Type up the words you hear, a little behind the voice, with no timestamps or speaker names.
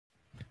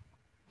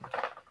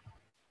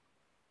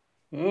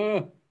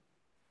Uh,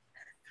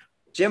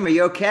 Jim, are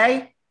you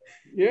okay?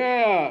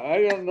 yeah,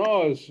 I don't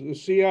know. Is the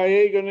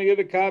CIA going to get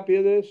a copy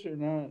of this or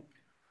not?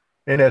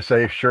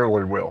 NSA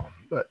surely will.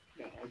 But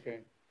Yeah, okay.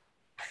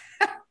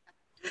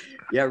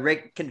 Yeah,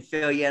 Rick can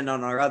fill you in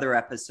on our other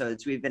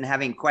episodes. We've been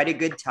having quite a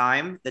good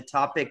time. The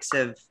topics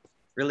have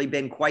really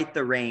been quite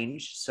the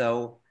range.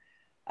 So,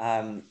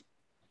 um,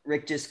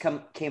 Rick just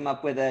came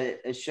up with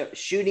a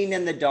shooting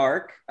in the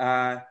dark,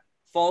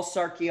 false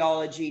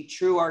archaeology,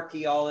 true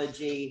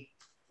archaeology.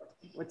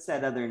 What's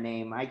that other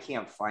name? I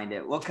can't find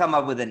it. We'll come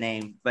up with a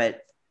name,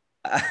 but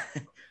uh,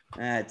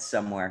 it's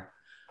somewhere.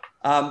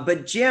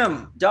 But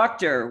Jim,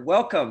 doctor,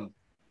 welcome.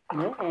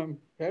 No, I'm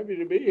happy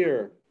to be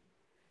here.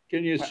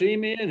 Can you see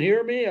me and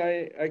hear me?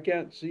 I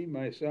can't see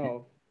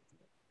myself.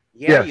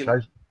 Yeah,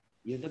 yes,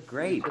 you look That's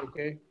great.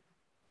 okay.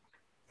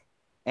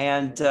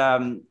 And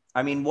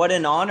I mean, what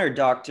an honor,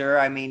 doctor.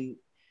 I mean,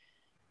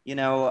 you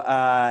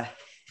know,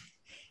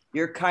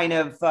 you're kind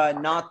of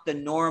not the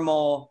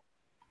normal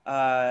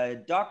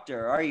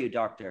doctor, are you,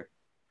 doctor?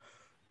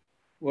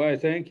 Why,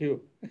 thank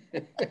you.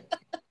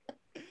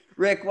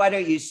 Rick, why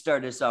don't you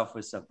start us off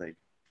with something?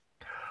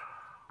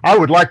 I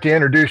would like to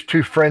introduce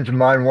two friends of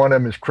mine. One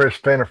of them is Chris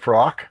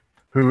Fenifrock,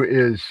 who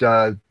is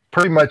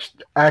pretty much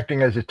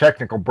acting as a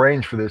technical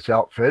brains for this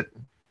outfit.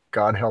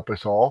 God help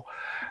us all.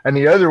 And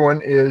the other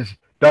one is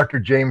Dr.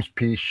 James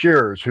P.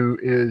 Shears, who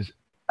is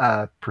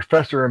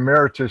Professor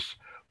Emeritus.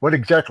 What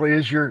exactly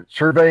is your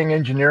surveying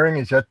engineering?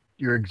 Is that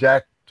your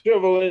exact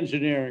Civil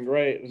engineering,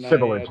 right. And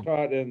civil I engineering?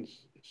 taught in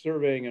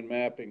surveying and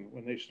mapping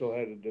when they still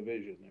had a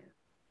division there.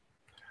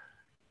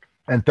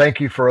 And thank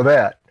you for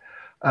that.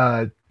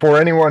 For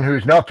anyone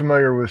who's not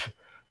familiar with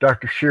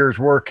Dr. Shear's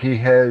work, he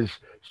has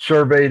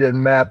surveyed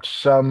and mapped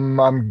some,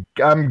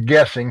 I'm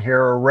guessing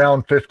here,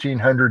 around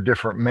 1,500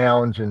 different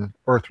mounds and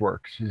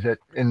earthworks. Is that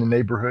in the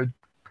neighborhood?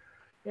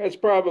 That's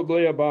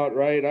probably about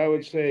right. I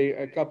would say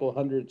a couple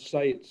hundred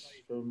sites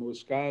from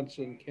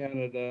Wisconsin,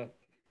 Canada,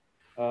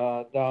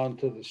 down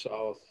to the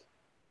south,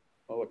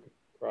 all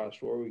across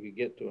where we could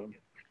get to them.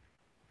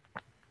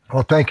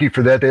 Well, thank you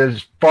for that. It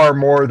is far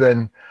more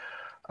than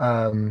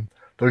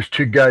those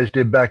two guys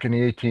did back in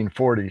the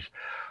 1840s.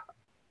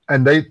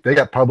 And they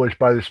got published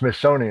by the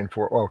Smithsonian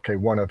for, okay,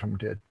 one of them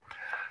did.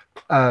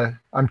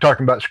 I'm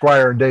talking about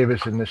Squire and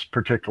Davis in this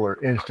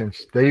particular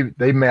instance.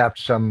 They mapped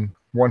some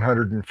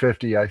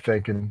 150, I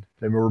think, and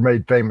they were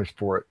made famous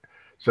for it.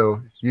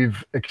 So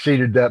you've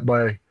exceeded that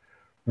by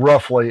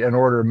roughly an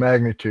order of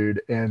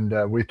magnitude,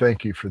 and we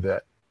thank you for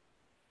that.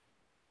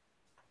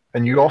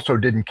 And you Okay. also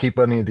didn't keep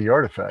any of the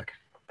artifacts.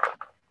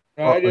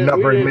 I didn't. Not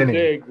We very didn't many.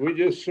 dig. We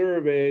just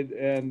surveyed,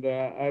 and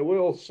I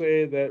will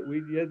say that we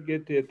did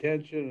get the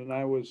attention, and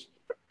I was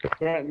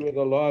threatened with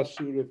a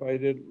lawsuit if I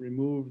didn't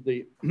remove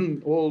the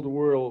old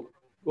world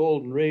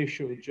golden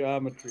ratio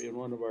geometry in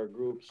one of our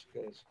groups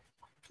because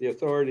the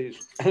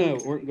authorities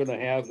weren't going to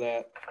have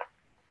that,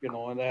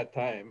 in that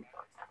time.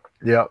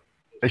 Yeah,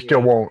 they We still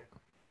had won't.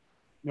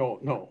 no,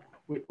 no.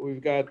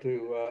 We've got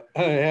to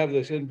have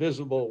this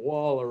invisible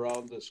wall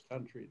around this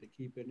country to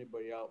keep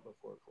anybody out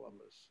before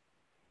Columbus.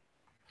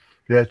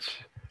 That's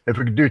if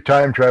we could do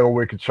time travel,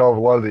 we could solve a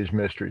lot of these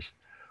mysteries.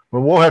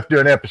 But we'll have to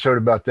do an episode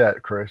about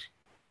that, Chris.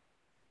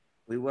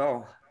 We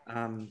will.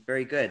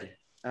 Very good.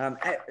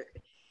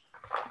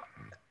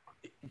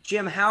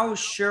 Jim, how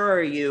sure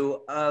are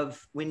you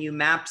of when you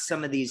map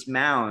some of these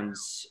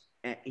mounds,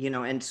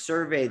 and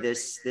survey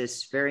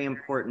this very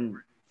important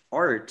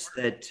art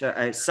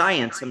that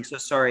science? I'm so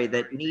sorry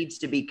that needs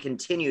to be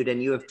continued,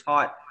 and you have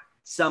taught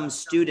some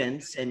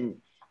students, and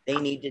they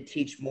need to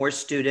teach more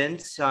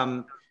students.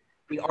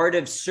 The art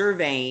of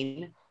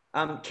surveying.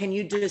 Can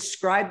you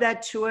describe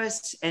that to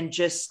us? And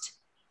just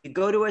you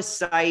go to a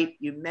site,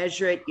 you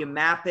measure it, you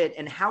map it,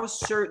 and how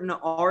certain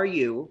are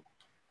you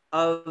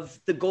of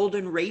the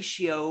golden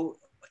ratio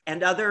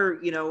and other,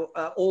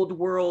 old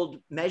world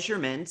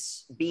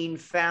measurements being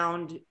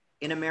found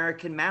in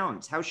American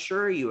mounds? How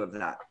sure are you of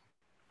that?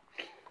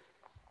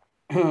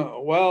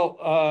 Well,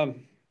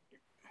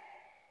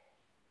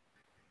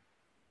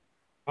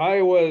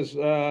 I was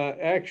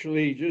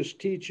actually just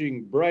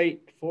teaching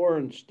bright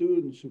foreign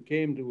students who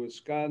came to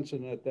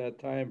Wisconsin at that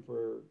time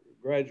for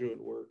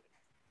graduate work.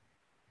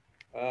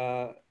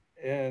 Uh,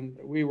 and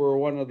we were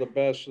one of the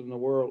best in the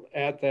world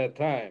at that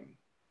time.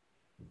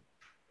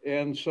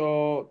 And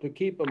so to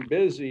keep them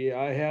busy,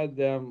 I had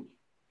them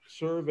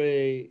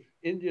survey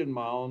Indian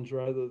mounds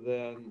rather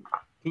than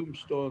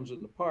tombstones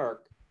in the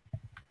park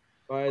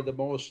by the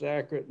most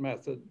accurate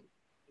method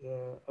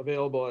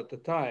available at the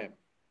time.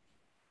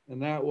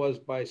 And that was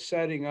by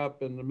setting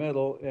up in the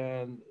middle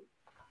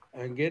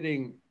and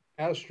getting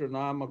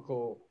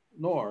astronomical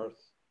north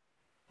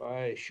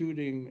by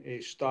shooting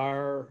a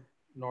star,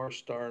 North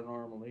Star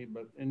normally,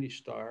 but any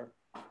star,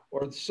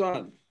 or the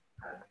sun.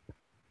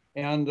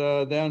 And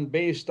then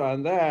based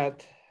on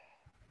that,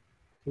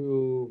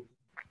 to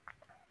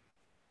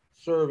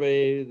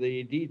survey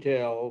the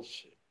details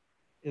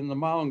in the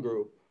mound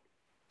group.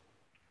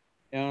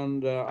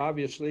 And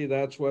obviously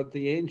that's what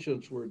the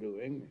ancients were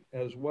doing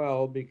as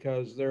well,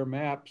 because their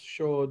maps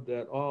showed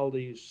that all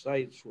these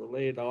sites were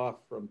laid off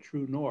from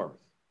true north.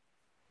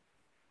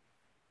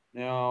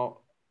 Now,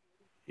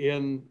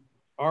 in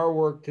our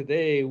work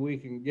today, we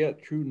can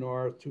get true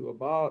north to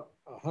about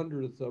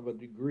 1/100th of a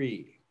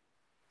degree.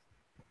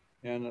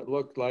 And it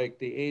looked like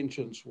the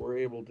ancients were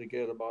able to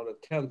get about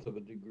 1/10 of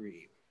a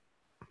degree,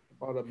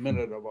 about a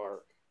minute of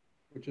arc,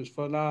 which is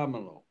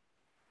phenomenal.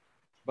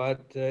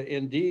 But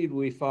indeed,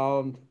 we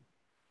found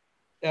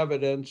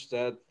evidence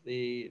that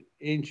the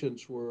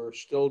ancients were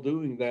still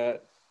doing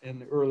that in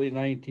the early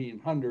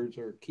 1900s,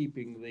 or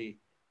keeping the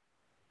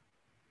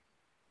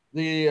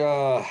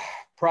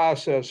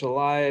process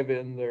alive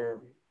in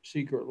their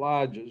secret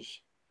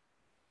lodges,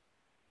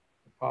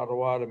 the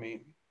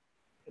Potawatomi.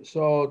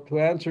 So to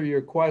answer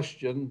your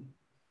question,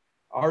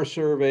 our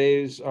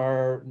surveys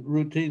are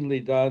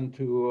routinely done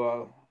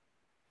to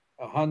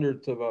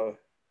 1/100th of a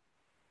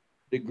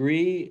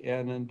degree,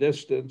 and in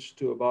distance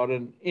to about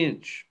an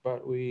inch,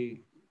 but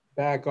we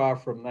back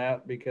off from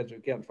that because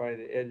we can't find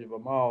the edge of a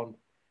mound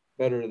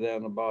better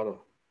than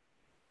about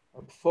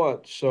a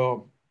foot.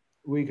 So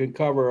we can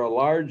cover a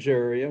large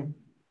area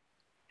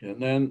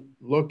and then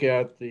look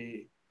at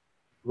the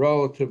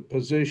relative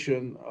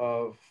position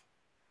of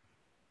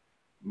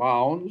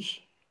mounds,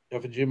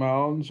 effigy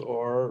mounds,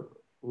 or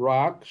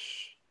rocks.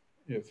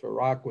 If a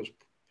rock was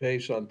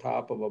placed on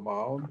top of a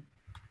mound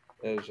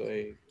as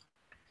a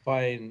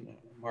fine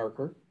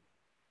marker.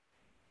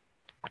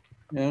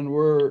 And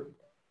we're,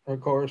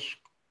 of course,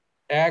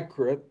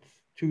 accurate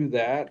to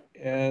that.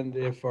 And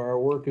if our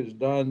work is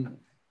done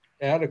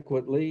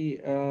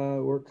adequately,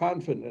 we're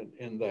confident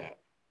in that.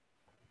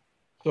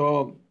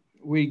 So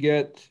we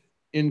get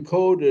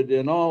encoded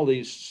in all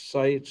these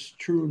sites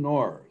true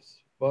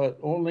north, but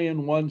only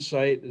in one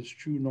site is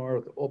true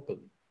north open.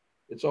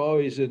 It's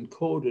always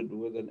encoded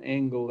with an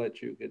angle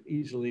that you could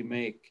easily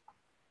make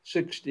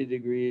 60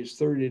 degrees,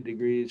 30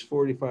 degrees,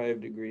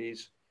 45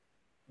 degrees.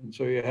 And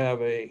so you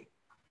have a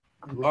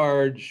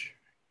large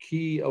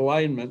key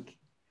alignment.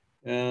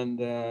 And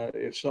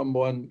if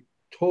someone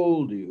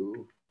told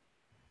you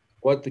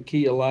what the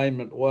key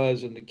alignment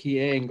was and the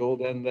key angle,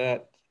 then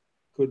that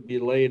could be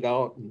laid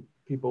out and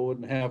people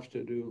wouldn't have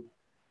to do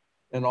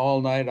an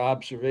all-night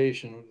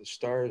observation of the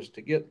stars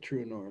to get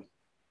true north.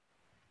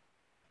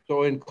 So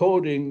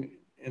encoding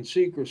and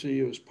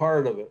secrecy is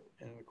part of it.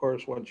 And of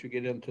course, once you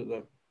get into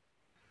the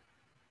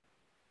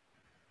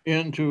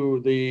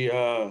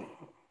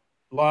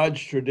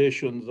lodge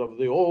traditions of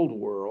the old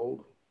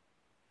world,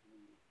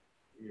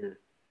 you're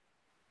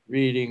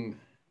reading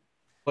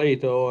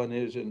Plato and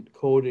his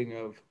encoding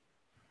of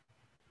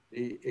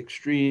the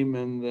extreme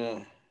and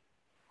the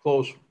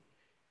close,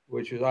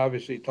 which is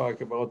obviously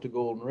talking about the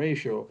golden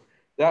ratio.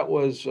 That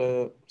was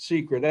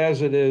secret,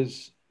 as it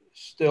is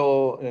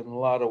still in a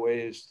lot of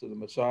ways to the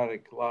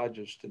Masonic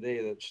lodges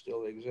today that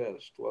still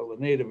exist. Well, the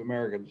Native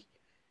Americans,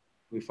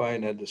 we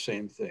find, had the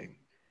same thing.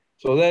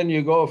 So then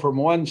you go from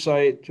one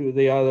site to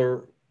the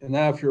other, and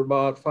after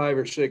about 5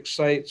 or 6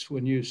 sites,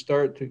 when you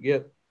start to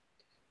get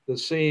the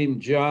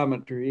same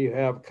geometry, you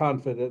have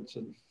confidence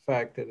in the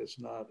fact that it's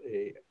not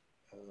a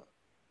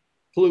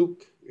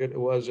fluke, it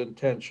was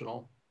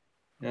intentional.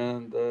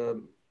 And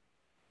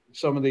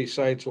some of these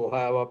sites will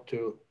have up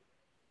to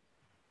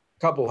a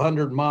couple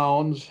hundred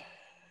mounds,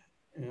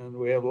 and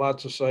we have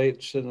lots of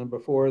sites. And then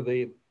before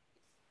the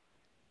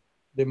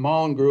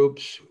mound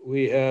groups,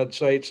 we had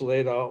sites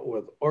laid out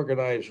with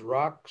organized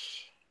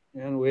rocks,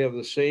 and we have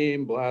the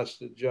same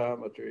blasted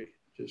geometry,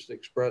 just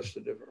expressed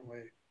a different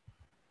way.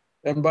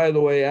 And by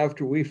the way,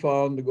 after we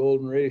found the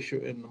golden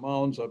ratio in the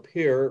mounds up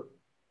here,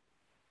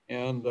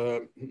 and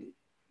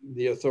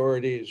the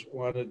authorities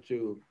wanted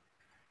to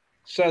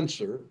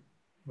censor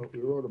what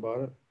we wrote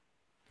about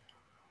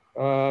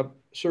it,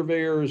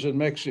 surveyors in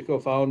Mexico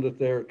found it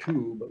there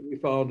too, but we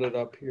found it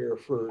up here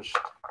first.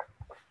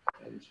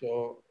 And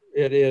so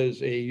it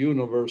is a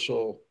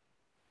universal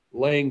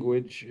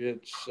language.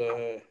 It's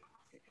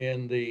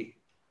in the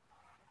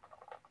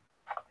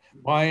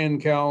Mayan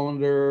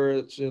calendar.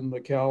 It's in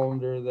the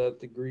calendar that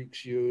the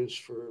Greeks use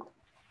for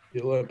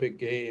the Olympic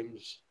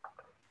Games.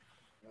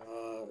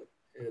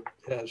 It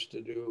has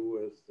to do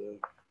with the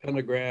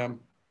pentagram,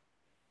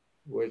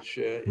 which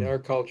our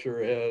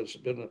culture has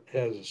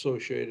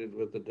associated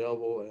with the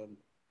devil,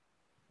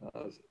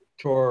 and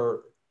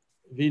tore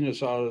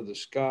Venus out of the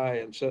sky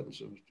and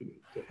sentenced him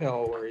to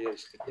hell where he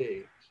is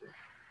today.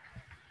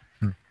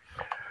 So,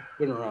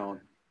 been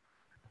around.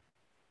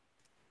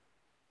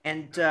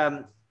 And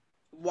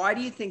why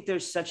do you think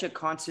there's such a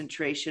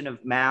concentration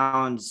of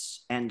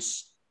mounds? And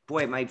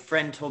boy, my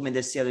friend told me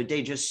this the other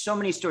day, just so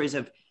many stories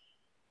of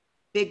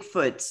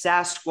Bigfoot,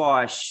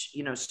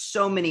 Sasquatch,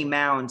 so many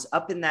mounds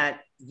up in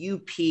that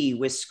UP,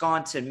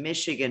 Wisconsin,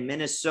 Michigan,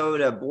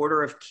 Minnesota,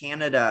 border of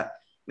Canada.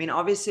 I mean,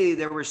 obviously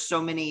there were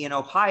so many in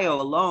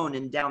Ohio alone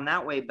and down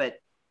that way, but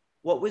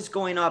what was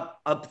going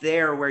up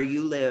there where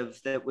you live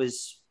that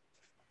was,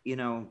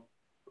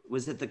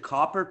 was it the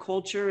copper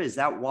culture? Is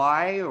that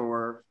why,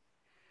 or?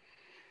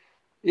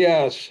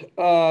 Yes.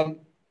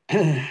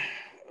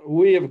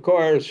 we, of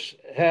course,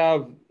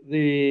 have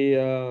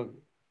the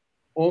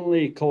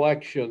only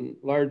collection,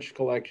 large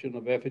collection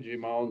of effigy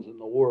mounds in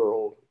the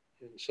world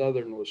in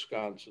southern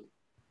Wisconsin.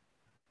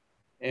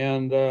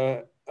 And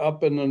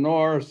up in the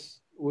north,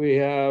 we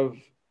have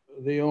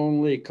the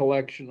only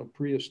collection of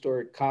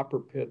prehistoric copper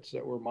pits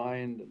that were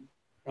mined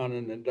on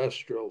an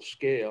industrial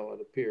scale,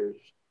 it appears.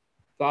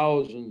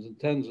 Thousands and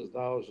tens of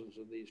thousands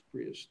of these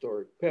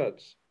prehistoric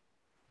pits.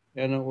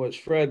 And it was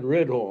Fred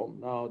Ridholm,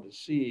 now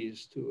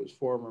deceased, who was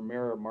former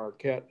mayor of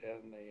Marquette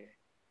and a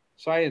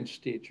science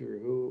teacher,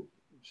 who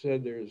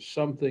said there's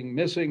something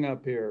missing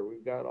up here.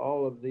 We've got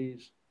all of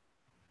these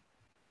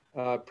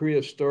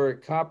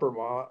prehistoric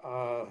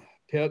copper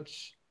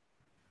pits,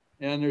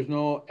 and there's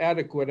no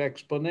adequate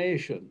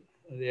explanation.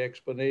 The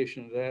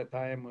explanation at that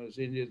time was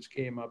Indians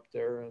came up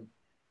there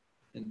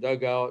and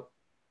dug out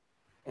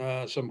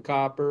some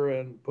copper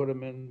and put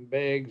them in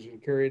bags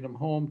and carried them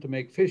home to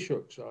make fish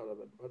hooks out of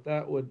it. But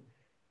that would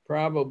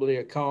probably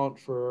account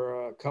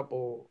for a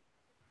couple,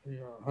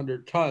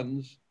 100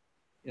 tons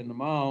in the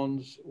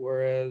mounds,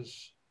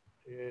 whereas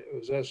it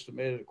was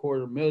estimated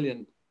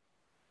 250,000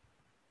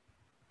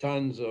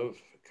 tons of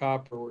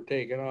copper were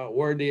taken out.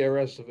 Where'd the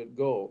rest of it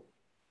go?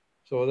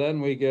 So then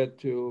we get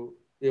to,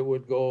 it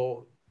would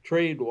go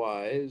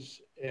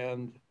trade-wise,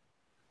 and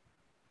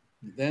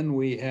then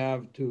we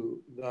have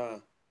to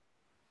the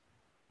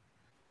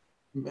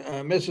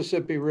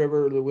Mississippi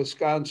River, the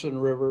Wisconsin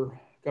River,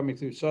 coming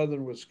through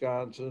southern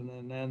Wisconsin,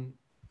 and then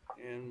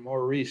in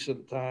more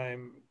recent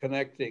time,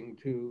 connecting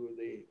to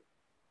the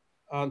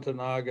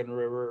Ontonagon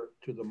River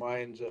to the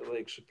mines at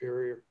Lake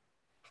Superior.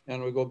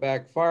 And we go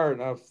back far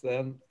enough,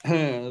 then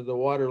the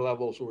water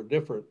levels were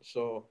different.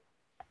 So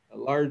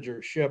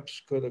larger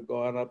ships could have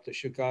gone up the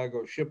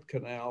Chicago Ship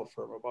Canal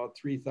from about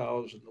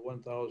 3000 to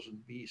 1000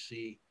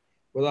 BC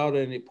without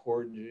any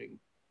portaging,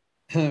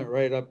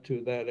 right up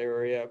to that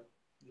area,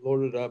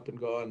 loaded up and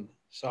gone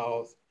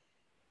south.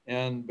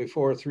 And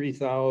before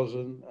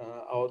 3000,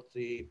 out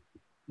the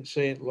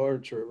St.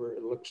 Lawrence River,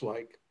 it looks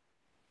like.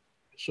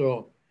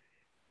 So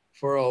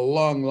for a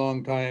long,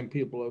 long time,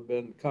 people have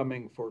been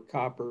coming for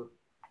copper.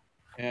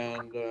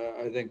 And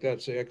I think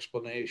that's the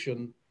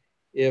explanation.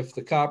 If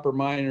the copper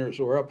miners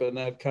were up in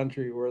that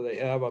country where they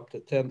have up to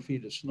 10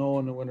 feet of snow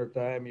in the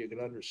wintertime, you can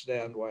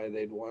understand why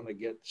they'd want to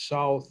get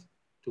south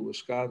to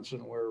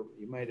Wisconsin where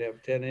you might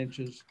have 10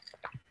 inches.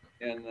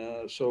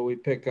 And so we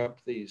pick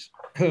up these,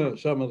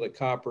 some of the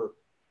copper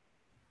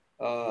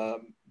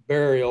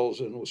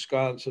burials in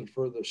Wisconsin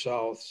further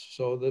south.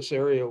 So this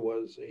area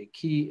was a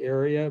key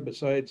area.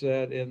 Besides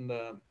that, in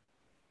the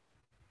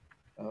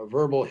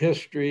verbal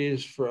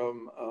histories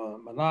from a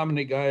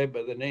Menominee guy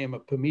by the name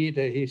of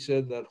Pamita, he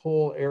said that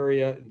whole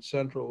area in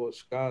central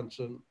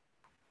Wisconsin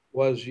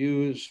was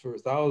used for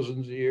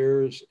thousands of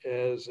years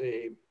as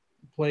a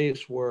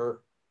place where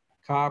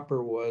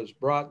copper was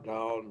brought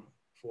down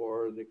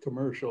for the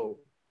commercial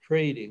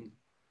trading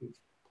to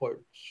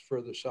ports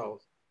further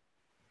south.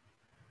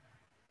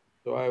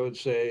 So I would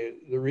say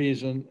the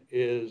reason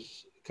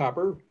is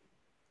copper,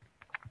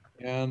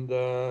 and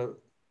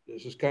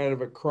this is kind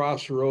of a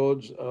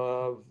crossroads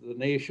of the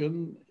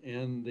nation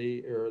and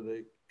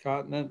the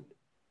continent.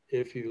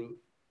 If you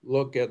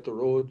look at the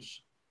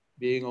roads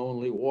being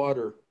only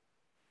water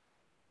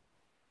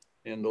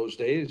in those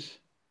days,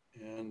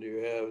 and you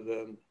have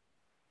then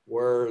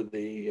where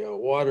the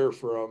water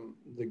from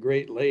the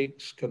Great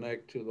Lakes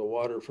connect to the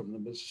water from the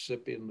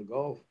Mississippi and the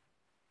Gulf.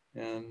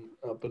 And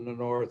up in the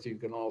north, you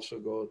can also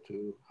go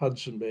to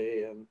Hudson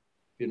Bay, and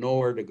if you know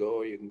where to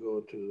go, you can go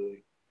to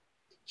the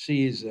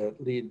seas that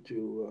lead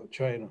to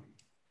China.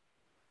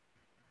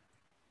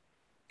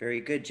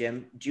 Very good,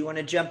 Jim. Do you want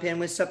to jump in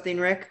with something,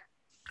 Rick?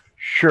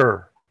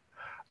 Sure.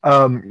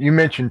 You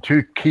mentioned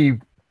two key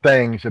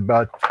things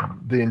about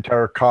the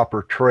entire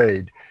copper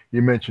trade.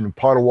 You mentioned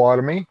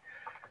Potawatomi,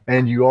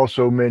 and you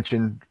also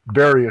mentioned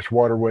various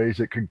waterways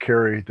that could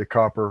carry the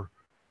copper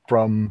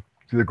from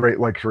the Great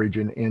Lakes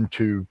region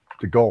into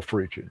the Gulf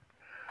region.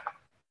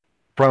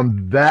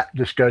 From that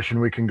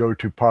discussion, we can go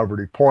to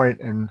Poverty Point,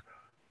 and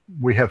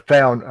we have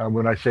found,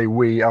 when I say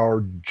we,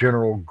 our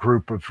general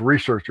group of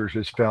researchers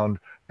has found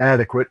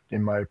adequate,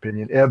 in my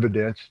opinion,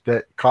 evidence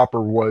that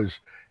copper was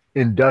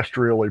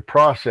industrially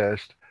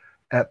processed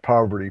at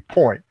Poverty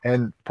Point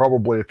and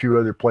probably a few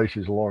other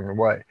places along the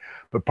way.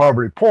 But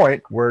Poverty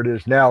Point, where it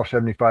is now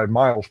 75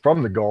 miles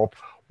from the Gulf,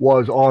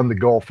 was on the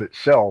Gulf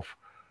itself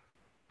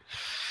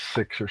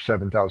 6,000 or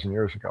 7,000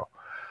 years ago.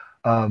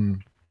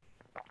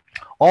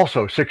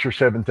 Also, 6,000 or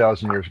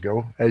 7,000 years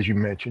ago, as you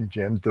mentioned,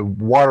 Jim, the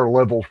water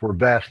levels were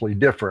vastly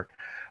different.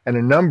 And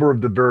a number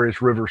of the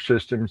various river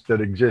systems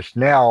that exist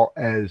now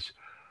as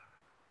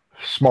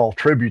small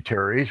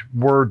tributaries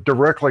were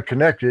directly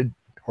connected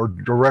or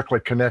directly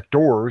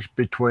connectors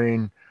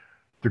between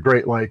the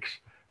Great Lakes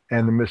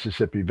and the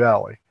Mississippi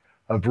Valley.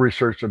 I've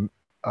researched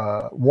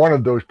one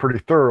of those pretty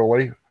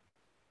thoroughly,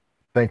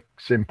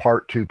 thanks in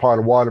part to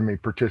Potawatomi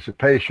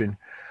participation.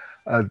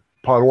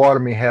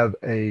 Potawatomi have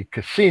a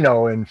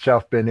casino in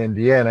South Bend,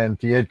 Indiana, and at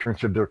the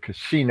entrance of their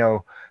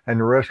casino, and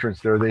the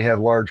restaurants there, they have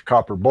large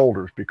copper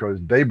boulders because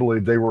they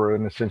believed they were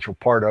an essential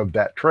part of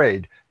that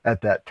trade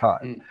at that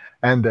time.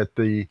 And that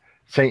the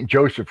St.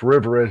 Joseph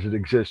River as it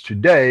exists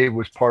today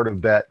was part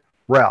of that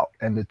route,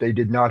 and that they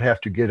did not have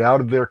to get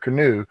out of their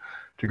canoe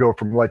to go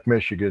from Lake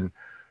Michigan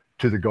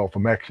to the Gulf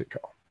of Mexico.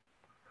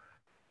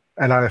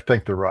 And I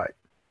think they're right.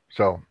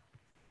 So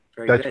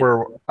that's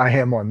where I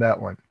am on that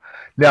one.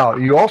 Now,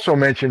 you also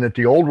mentioned that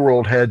the old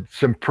world had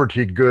some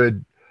pretty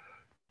good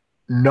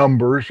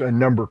numbers and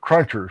number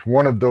crunchers.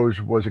 One of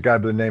those was a guy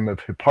by the name of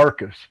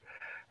Hipparchus,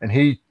 and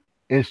he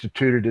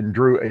instituted and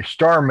drew a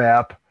star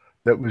map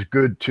that was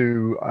good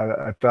to,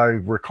 if I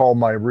recall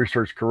my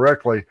research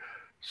correctly,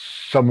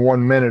 some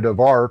 1 minute of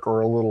arc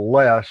or a little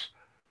less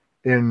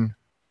in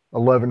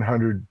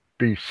 1100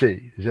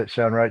 BC. Does that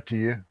sound right to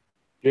you?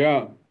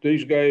 Yeah,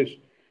 these guys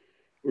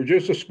were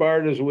just as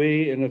smart as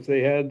we, and if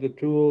they had the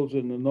tools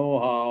and the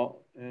know-how,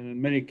 and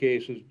in many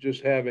cases,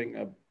 just having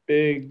a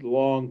big,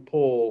 long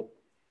pole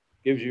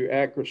gives you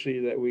accuracy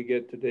that we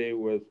get today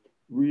with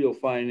real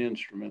fine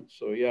instruments.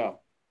 So yeah,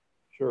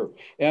 sure.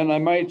 And I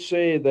might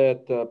say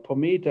that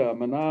Pomita, a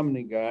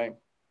Menominee guy,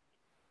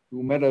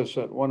 who met us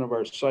at one of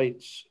our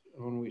sites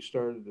when we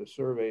started the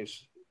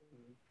surveys,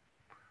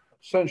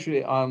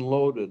 essentially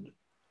unloaded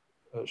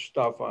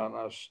stuff on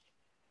us,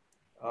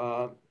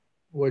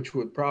 which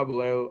would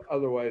probably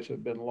otherwise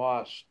have been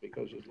lost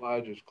because his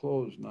lodge is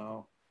closed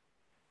now.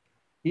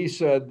 He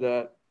said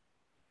that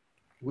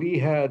we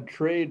had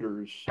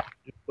traders,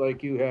 just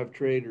like you have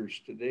traders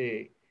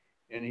today.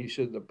 And he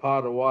said the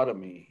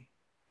Potawatomi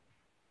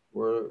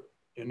were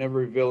in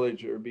every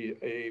village, there'd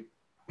be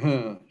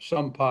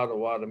some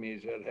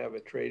Potawatomis that have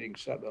a trading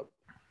setup.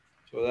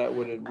 So that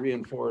would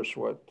reinforce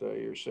what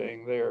you're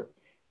saying there.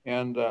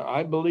 And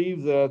I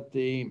believe that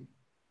the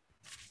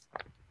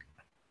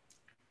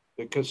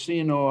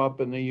casino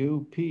up in the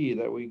UP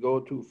that we go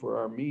to for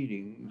our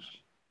meetings,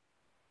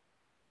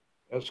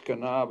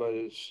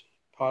 Escanaba, is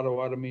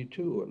Potawatomi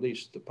too. At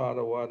least the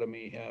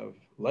Potawatomi have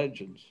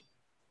legends.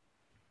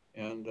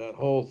 And that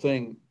whole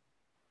thing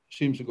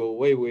seems to go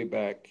way, way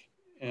back.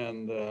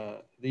 And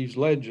these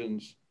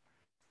legends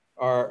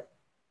are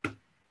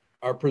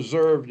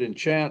preserved in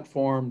chant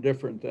form,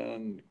 different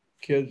than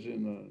kids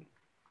in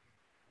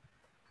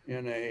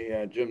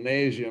a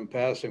gymnasium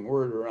passing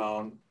word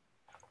around.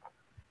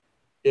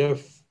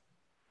 If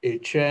a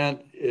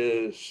chant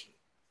is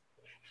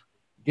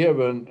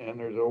given and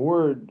there's a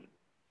word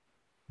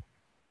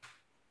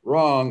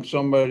wrong,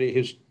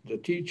 the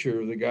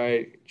teacher, the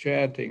guy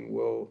chanting,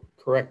 will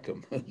correct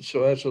them.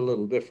 So that's a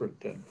little different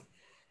than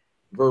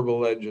verbal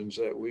legends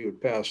that we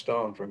would pass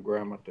down from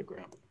grandma to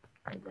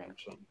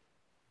grandson.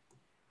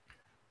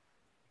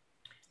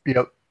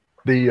 Yep.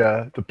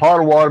 The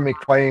Potawatomi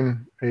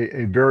claim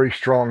a very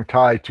strong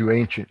tie to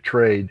ancient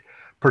trade,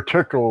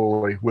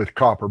 particularly with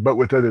copper, but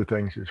with other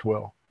things as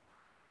well.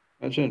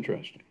 That's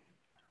interesting.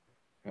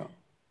 Yeah.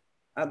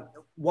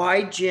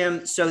 Why,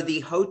 Jim? So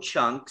the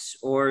Ho-Chunks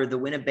or the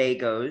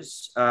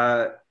Winnebagos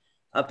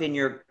up in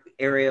your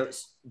area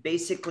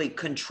basically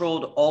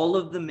controlled all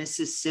of the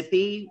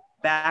Mississippi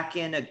back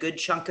in a good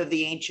chunk of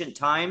the ancient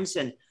times,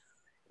 and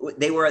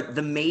they were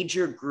the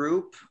major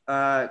group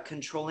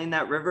controlling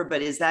that river.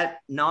 But is that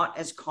not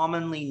as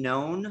commonly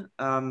known?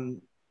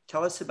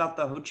 Tell us about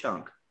the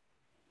Ho-Chunk.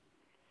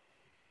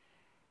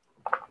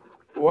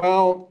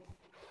 Well,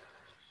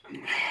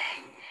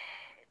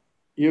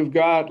 you've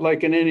got,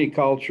 like in any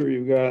culture,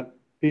 you've got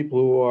people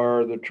who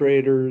are the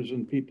traders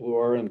and people who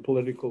are in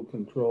political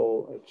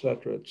control, et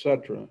cetera, et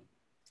cetera.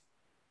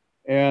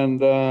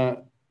 And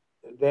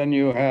then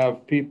you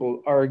have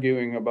people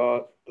arguing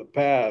about the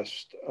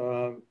past.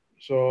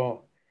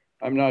 So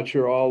I'm not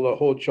sure all the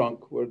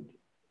Ho-Chunk would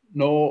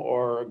know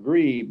or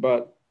agree,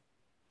 but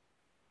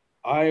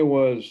I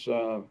was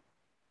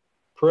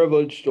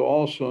privileged to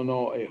also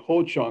know a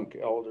Ho-Chunk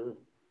elder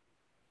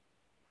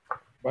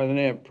by the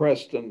name of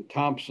Preston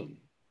Thompson,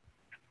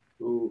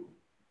 who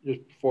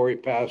just before he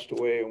passed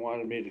away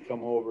wanted me to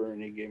come over,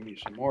 and he gave me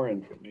some more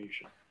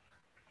information.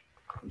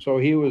 And so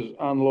he was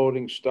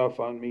unloading stuff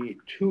on me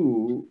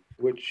too,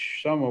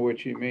 some of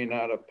which he may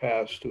not have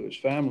passed to his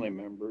family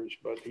members,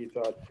 but he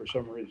thought for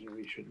some reason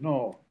we should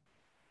know.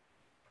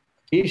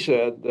 He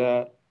said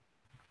that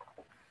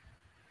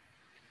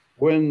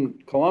when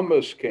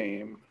Columbus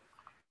came,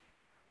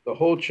 the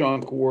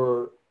Ho-Chunk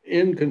were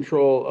in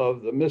control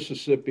of the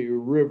Mississippi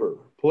River,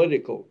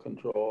 political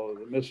control of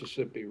the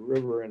Mississippi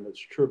River and its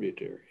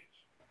tributaries.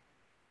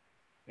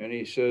 And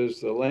he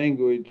says the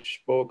language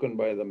spoken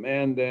by the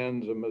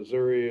Mandans of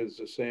Missouri is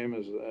the same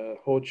as the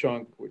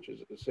Ho-Chunk, which is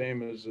the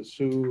same as the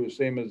Sioux, the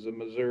same as the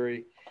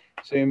Missouri,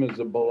 same as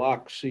the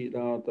Biloxi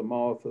down at the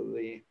mouth of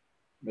the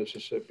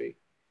Mississippi.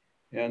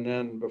 And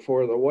then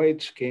before the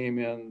whites came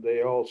in,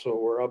 they also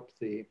were up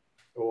the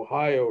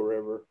Ohio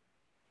River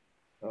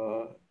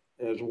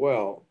as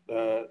well,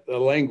 the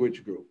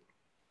language group.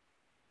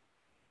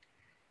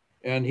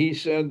 And he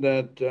said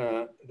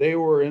that they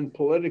were in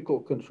political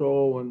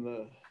control when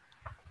the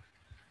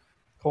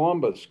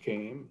Columbus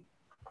came,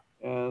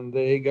 and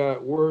they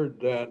got word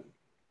that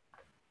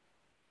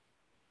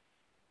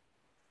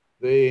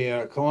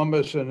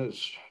Columbus and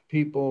his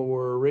people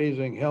were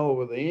raising hell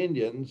with the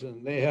Indians,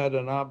 and they had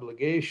an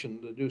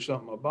obligation to do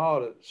something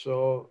about it.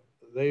 So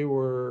they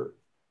were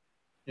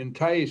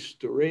enticed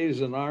to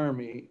raise an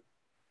army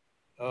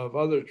of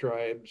other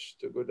tribes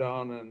to go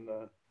down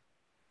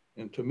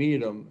and to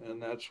meet them.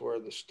 And that's where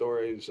the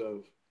stories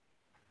of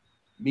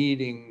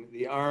meeting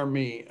the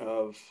army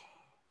of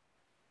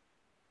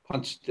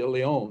Ponce de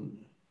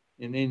Leon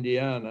in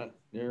Indiana,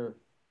 near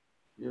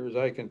as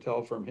I can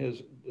tell from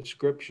his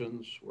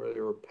descriptions, where they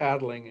were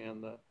paddling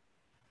in the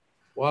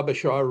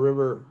Wabasha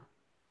River.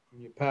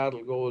 When you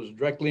paddle, goes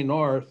directly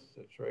north.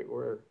 That's right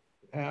where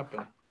it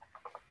happened.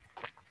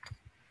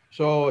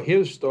 So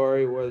his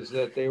story was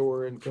that they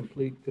were in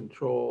complete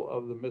control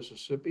of the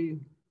Mississippi,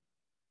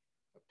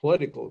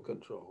 political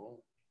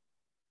control,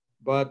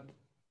 but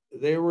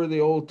they were the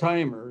old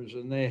timers,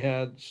 and they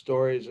had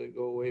stories that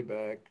go way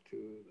back to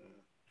the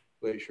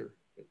glacier,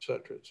 et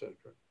cetera, et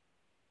cetera.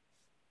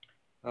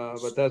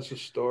 But that's a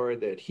story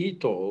that he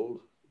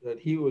told, that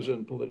he was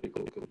in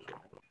political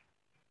control.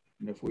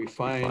 And if we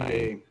find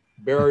a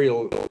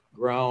burial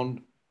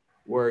ground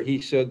where he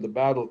said the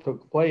battle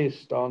took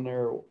place down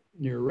there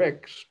near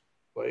Rick's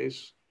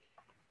place,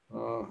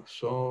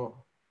 so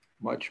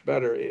much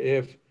better.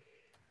 If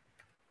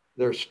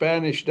there's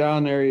Spanish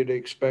down there, you'd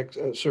expect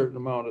a certain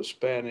amount of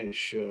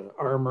Spanish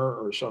armor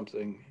or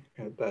something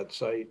at that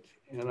site.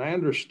 And I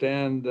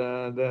understand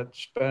that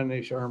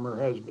Spanish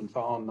armor has been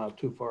found not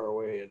too far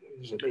away.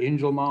 Is it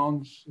Angel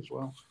Mounds as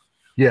well?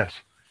 Yes.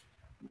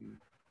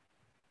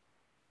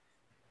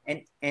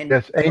 And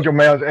yes, Angel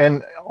Mounds,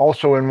 and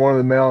also in one of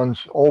the mounds,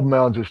 old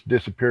mounds that's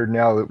disappeared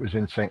now, that was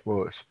in St.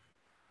 Louis.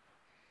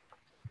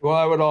 Well,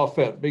 that would all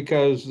fit,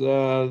 because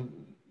the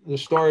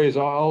stories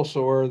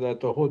also are that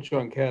the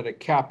Ho-Chunk had a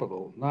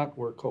capital, not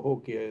where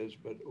Cahokia is,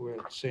 but where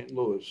St.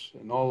 Louis,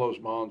 and all those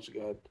mounds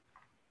got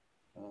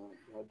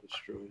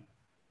destroyed.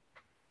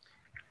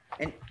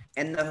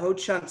 And the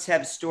Ho-Chunks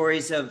have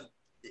stories of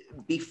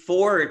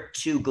before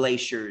 2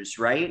 glaciers,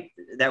 right?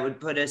 That would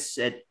put us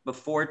at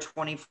before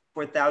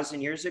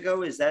 24,000 years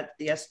ago. Is that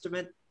the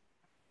estimate?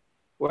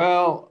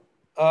 Well,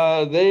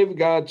 they've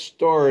got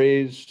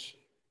stories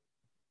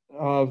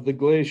of the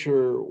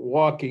glacier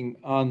walking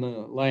on the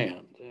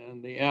land,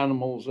 and the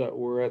animals that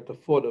were at the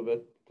foot of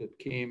it that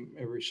came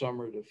every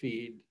summer to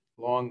feed,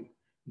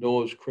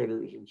 long-nosed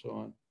critters and so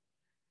on.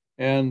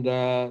 And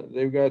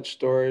they've got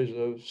stories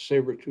of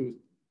saber-toothed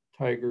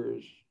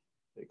tigers,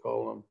 they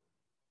call them,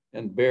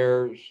 and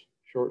bears,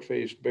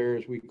 short-faced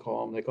bears, we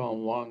call them. They call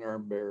them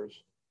long-armed bears.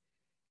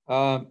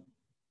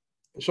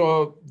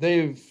 So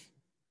they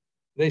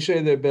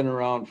say they've been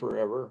around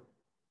forever,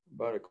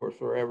 but of course,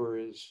 forever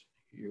is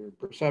your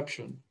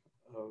perception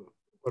of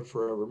what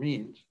forever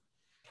means.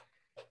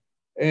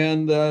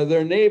 And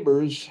their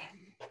neighbors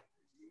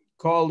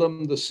called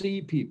them the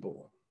sea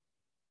people.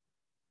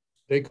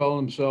 They call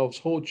themselves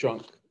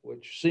Ho-Chunk,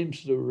 which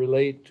seems to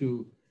relate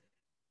to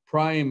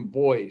prime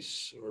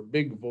voice or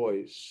big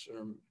voice.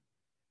 Or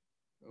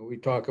we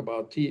talk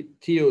about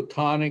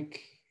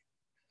Teutonic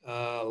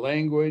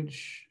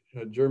language,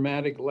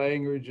 Germanic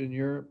language in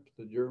Europe,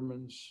 the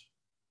Germans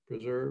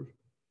preserved.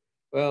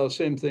 Well, the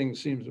same thing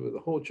seems with the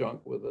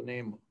Ho-Chunk, with the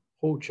name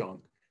Ho-Chunk.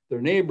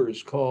 Their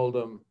neighbors called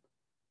them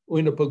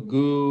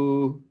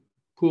Winnipegoux,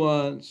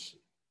 Puants,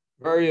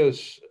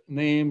 various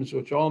names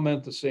which all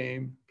meant the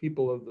same,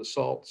 people of the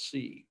Salt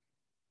Sea.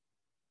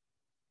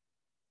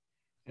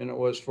 And it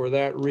was for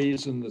that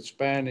reason the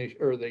Spanish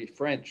or the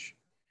French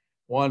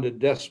wanted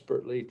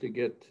desperately to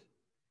get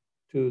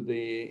to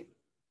the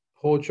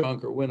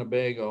Ho-Chunk or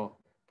Winnebago,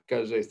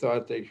 because they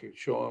thought they could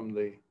show them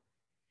the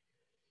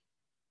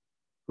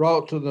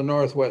route to the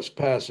Northwest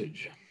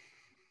Passage,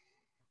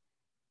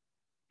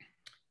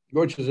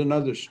 which is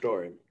another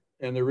story.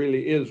 And there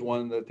really is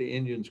one that the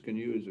Indians can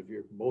use if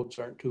your boats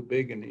aren't too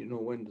big and you know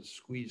when to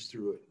squeeze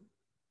through it.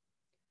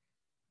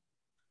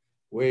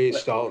 Way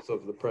south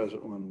of the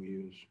present one we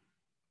use.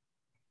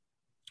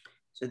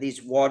 So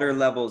these water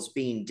levels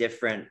being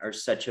different are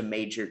such a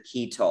major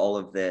key to all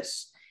of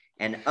this,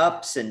 and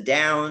ups and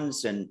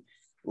downs and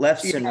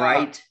lefts and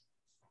right.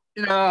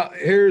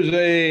 Here's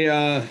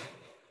a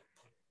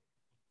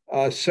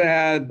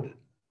sad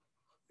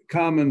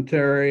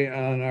commentary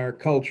on our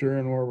culture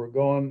and where we're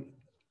going.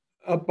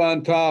 Up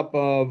on top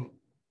of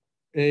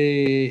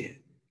a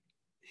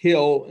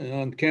hill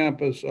on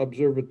campus,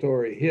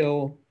 Observatory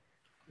Hill,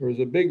 there was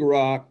a big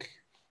rock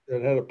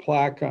that had a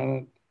plaque on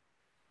it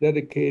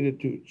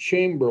dedicated to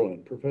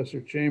Chamberlain, Professor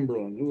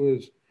Chamberlain, who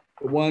is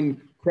the one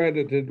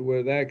credited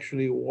with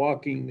actually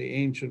walking the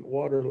ancient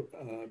water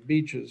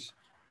beaches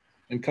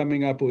and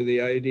coming up with the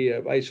idea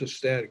of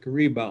isostatic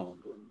rebound.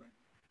 When the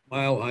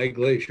mile-high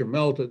glacier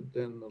melted,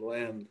 then the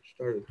land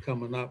started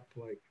coming up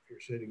like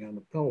you're sitting on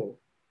a pillow.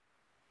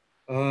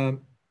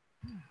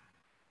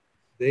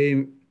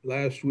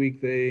 Last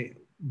week they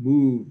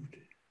moved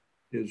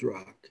his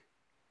rock.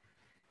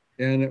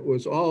 And it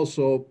was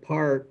also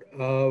part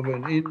of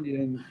an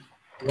Indian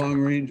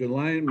long-range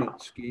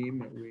alignment scheme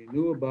that we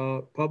knew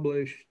about,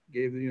 published,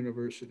 gave the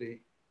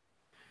university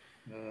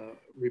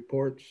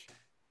reports.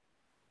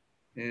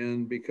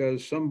 And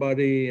because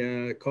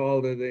somebody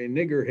called it a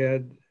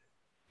niggerhead,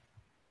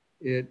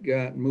 it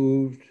got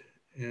moved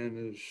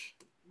and is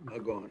now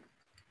gone.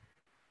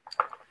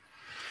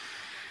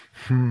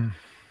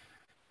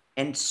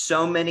 And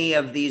so many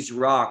of these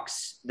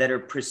rocks that are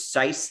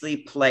precisely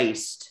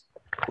placed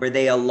where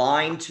they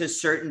align to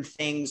certain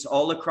things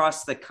all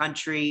across the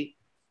country,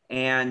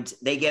 and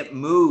they get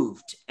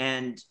moved,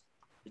 and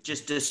it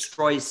just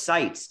destroys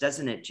sites,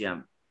 doesn't it,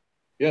 Jim?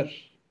 Yes,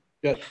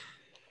 yes.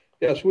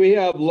 Yes, we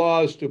have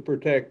laws to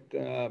protect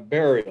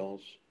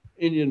burials.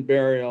 Indian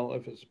burial,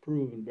 if it's a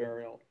proven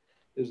burial,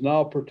 is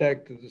now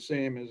protected the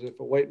same as if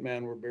a white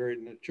man were buried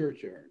in a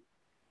churchyard.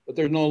 But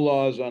there's no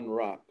laws on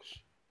rocks.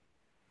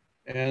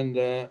 And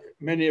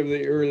many of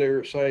the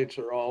earlier sites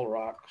are all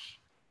rocks.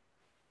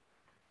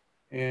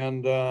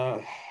 And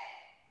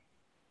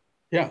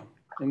yeah,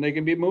 and they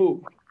can be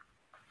moved.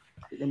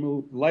 They can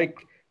move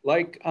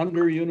like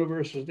under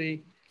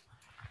university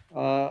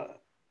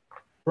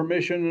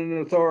permission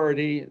and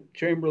authority.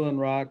 Chamberlain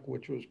Rock,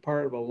 which was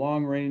part of a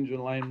long range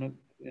alignment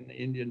in the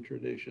Indian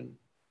tradition,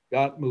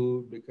 got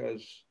moved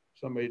because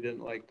somebody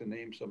didn't like the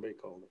name somebody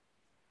called it.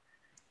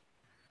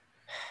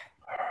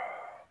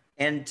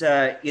 And,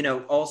 you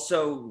know,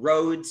 also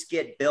roads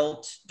get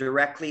built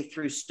directly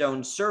through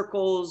stone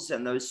circles,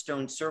 and those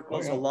stone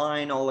circles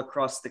align all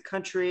across the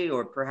country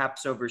or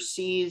perhaps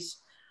overseas.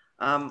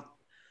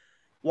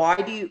 Why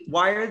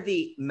are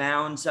the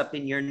mounds up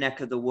in your neck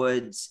of the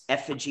woods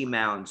effigy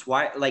mounds?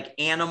 Why, like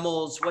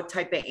animals? What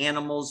type of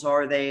animals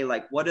are they?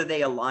 Like, what are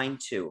they aligned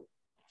to?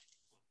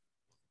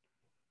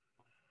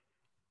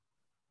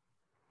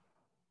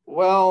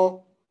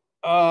 Well,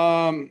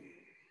 of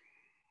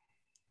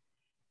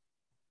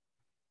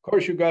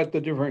course, you got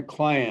the different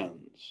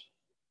clans.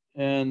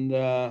 And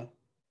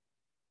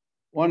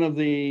one of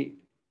the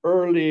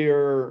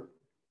earlier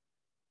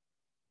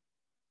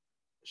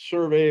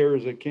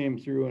surveyors that came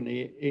through in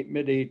the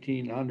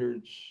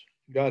mid-1800s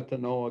got to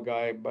know a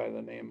guy by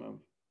the name of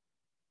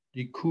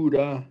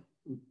Dikuda,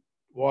 who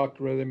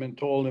walked with him and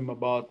told him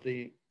about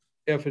the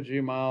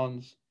effigy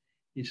mounds.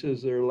 He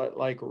says they're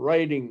like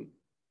writing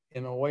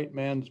in a white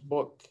man's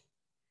book.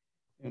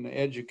 An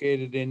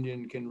educated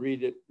Indian can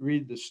read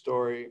the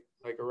story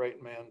like a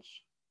white man's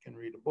can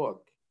read a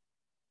book.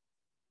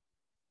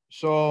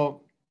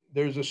 So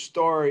there's a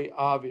story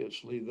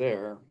obviously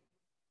there.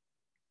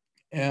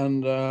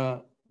 And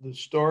the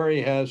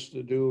story has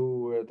to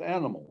do with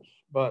animals,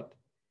 but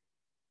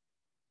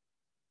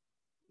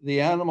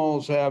the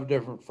animals have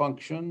different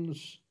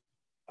functions.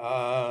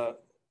 The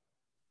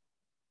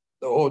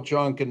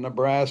Ho-Chunk in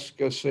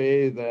Nebraska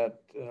say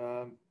that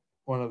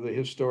one of the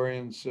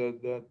historians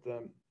said that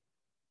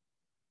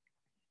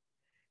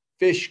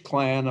Fish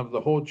clan of the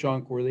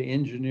Ho-Chunk were the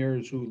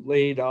engineers who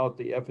laid out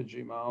the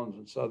effigy mounds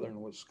in southern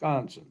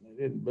Wisconsin.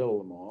 They didn't build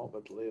them all,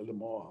 but laid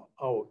them all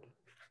out.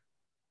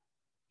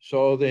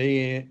 So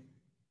the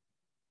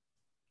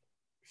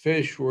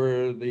Fish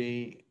were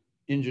the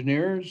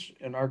engineers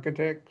and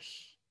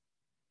architects.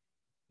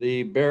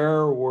 The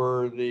Bear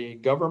were the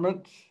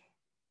government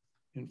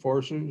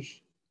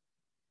enforcers.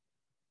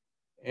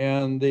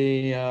 And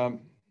the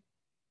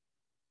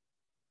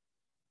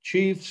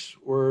chiefs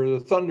were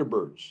the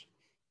Thunderbirds.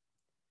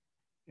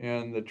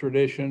 And the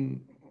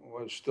tradition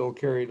was still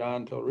carried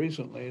on until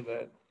recently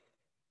that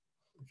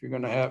if you're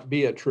going to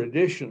be a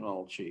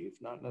traditional chief,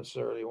 not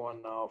necessarily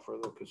one now for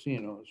the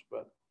casinos,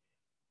 but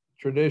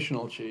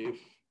traditional chief,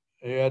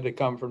 you had to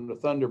come from the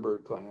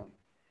Thunderbird clan.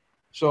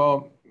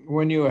 So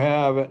when you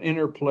have an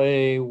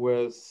interplay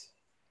with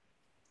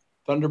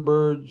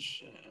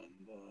Thunderbirds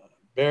and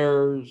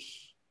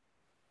bears,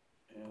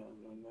 and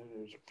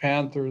there's a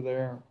panther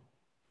there,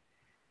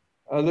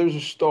 there's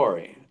a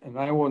story. And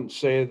I wouldn't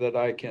say that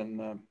I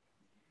can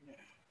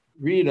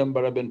read them,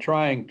 but I've been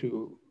trying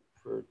to,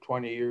 for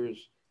 20 years,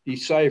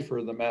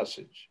 decipher the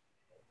message.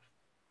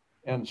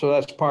 And so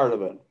that's part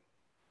of it.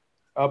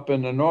 Up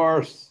in the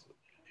north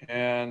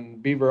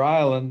and Beaver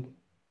Island,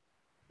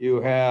 you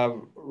have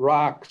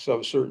rocks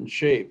of certain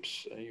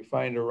shapes. You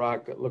find a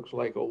rock that looks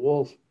like a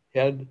wolf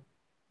head,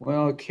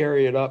 well,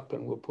 carry it up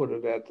and we'll put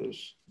it at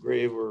this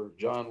grave where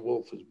John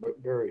Wolfe is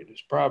buried.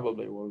 It's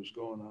probably what was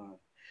going on.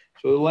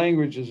 So the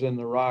language is in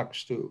the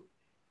rocks too.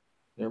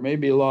 There may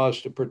be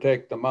laws to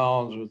protect the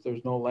mounds, but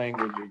there's no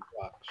language in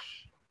rocks.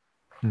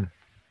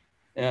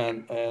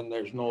 And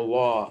there's no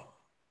law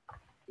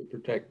to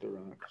protect the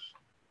rocks.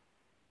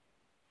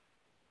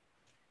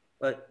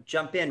 But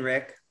jump in,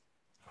 Rick.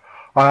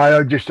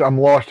 I'm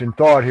lost in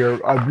thought here.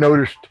 I've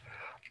noticed,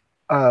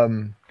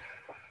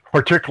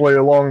 particularly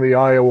along the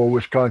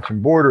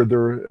Iowa-Wisconsin border,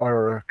 there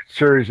are a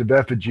series of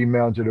effigy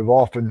mounds that have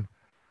often,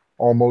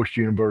 almost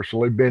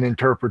universally, been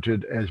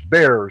interpreted as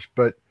bears,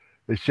 but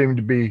they seem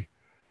to be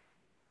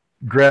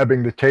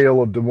grabbing the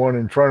tail of the one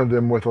in front of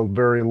them with a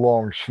very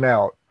long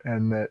snout,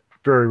 and that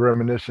very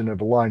reminiscent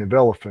of a line of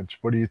elephants.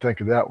 What do you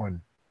think of that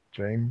one,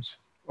 James?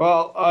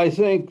 Well, I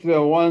think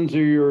the ones that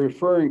you're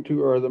referring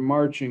to are the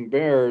marching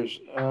bears,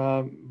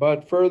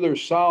 but further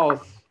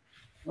south,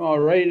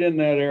 right in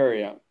that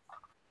area,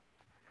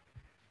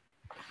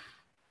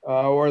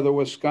 where the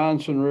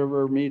Wisconsin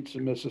River meets the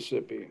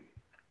Mississippi.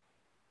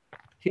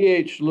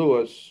 T.H.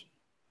 Lewis,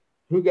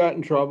 who got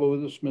in trouble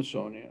with the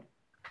Smithsonian,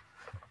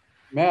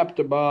 mapped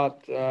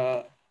about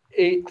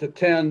 8 to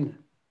 10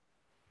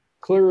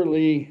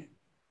 clearly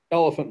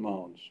elephant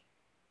mounds.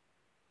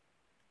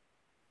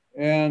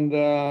 And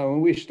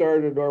when we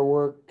started our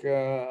work,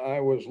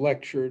 I was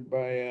lectured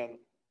by a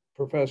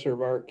professor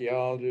of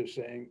archaeology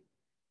saying,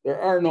 there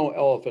are no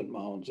elephant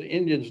mounds. The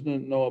Indians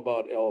didn't know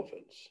about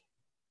elephants.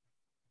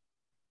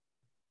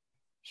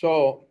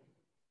 So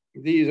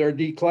these are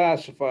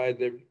declassified.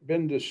 They've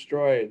been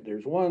destroyed.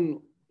 There's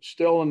one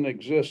still in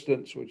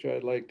existence, which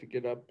I'd like to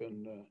get up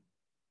and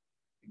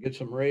get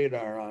some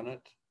radar on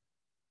it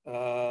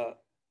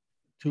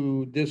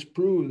to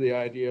disprove the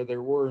idea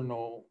there were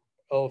no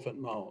elephant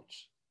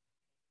mounds.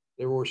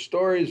 There were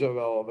stories of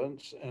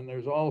elephants, and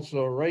there's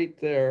also right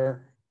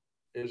there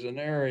is an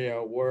area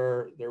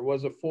where there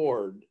was a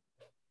ford,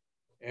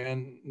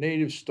 and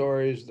native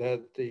stories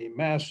that the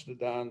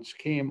mastodons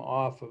came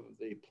off of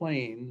the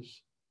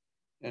plains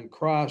and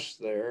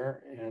crossed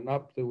there and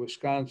up the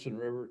Wisconsin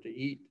River to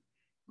eat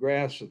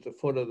grass at the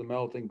foot of the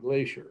melting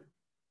glacier.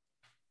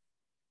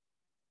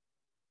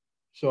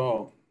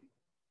 So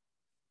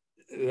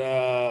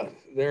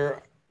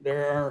there's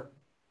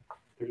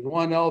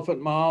one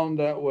elephant mound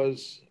that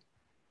was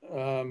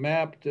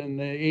mapped in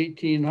the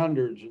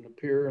 1800s and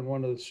appear in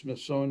one of the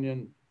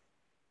Smithsonian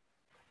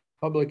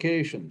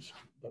publications.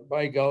 But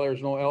by golly,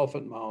 there's no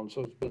elephant mound,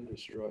 so it's been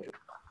destroyed.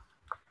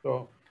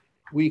 So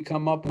we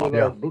come up with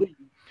our belief,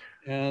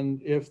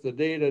 and if the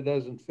data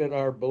doesn't fit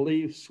our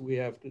beliefs, we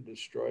have to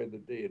destroy the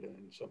data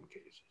in some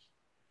cases.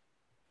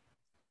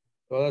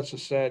 So that's a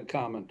sad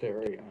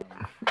commentary on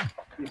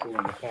people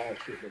in the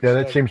past. Yeah,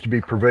 that seems to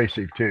be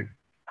pervasive too.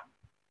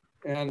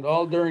 And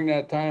all during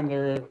that time,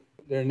 there are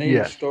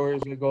native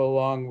stories that go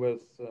along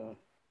with the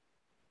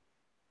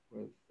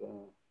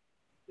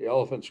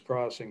elephants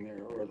crossing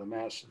there, or the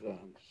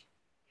mastodons.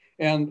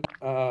 And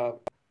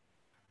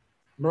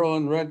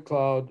Merlin Red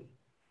Cloud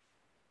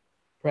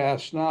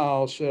Press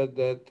now said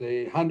that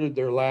they hunted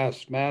their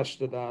last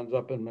mastodons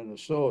up in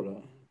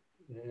Minnesota.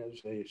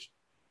 As they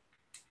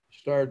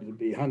started to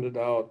be hunted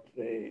out,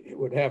 they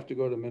would have to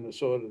go to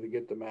Minnesota to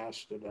get the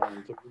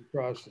mastodons if we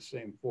crossed the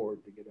same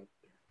ford to get up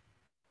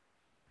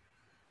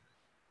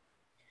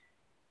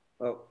there.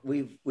 Well,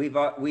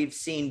 we've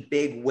seen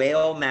big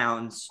whale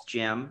mounds,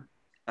 Jim.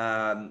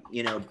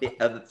 You know,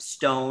 of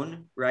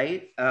stone,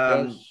 right?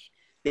 Yes.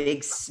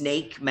 Big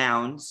snake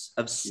mounds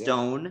of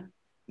stone,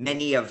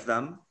 many of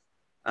them.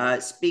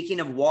 Speaking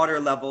of water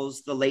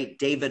levels, the late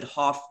David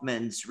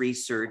Hoffman's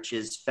research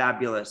is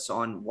fabulous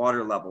on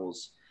water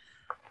levels.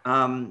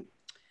 So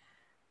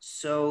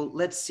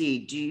let's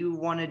see. Do you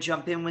want to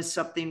jump in with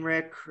something,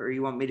 Rick, or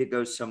you want me to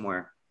go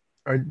somewhere?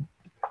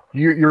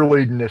 You're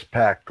leading this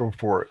pack. Go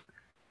for it.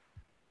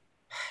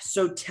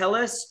 So tell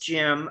us,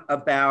 Jim,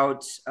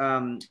 about,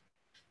 well,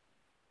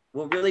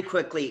 really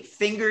quickly,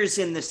 fingers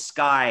in the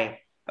sky.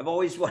 I've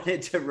always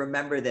wanted to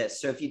remember this.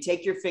 So if you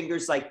take your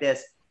fingers like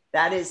this,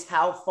 that is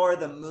how far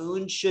the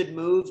moon should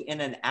move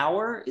in an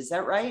hour. Is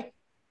that right?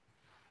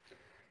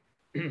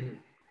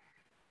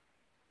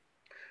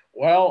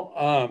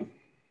 Well,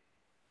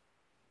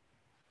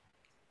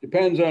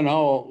 depends on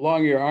how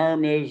long your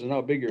arm is and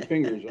how big your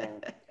fingers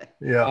are.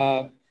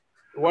 Yeah.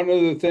 One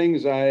of the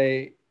things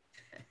I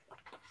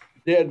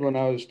did when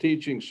I was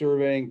teaching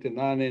surveying to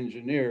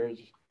non-engineers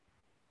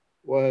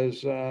was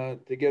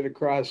to get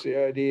across the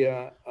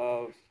idea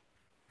of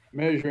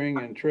measuring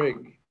and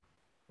trig,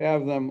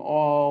 have them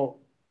all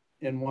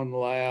in one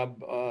lab,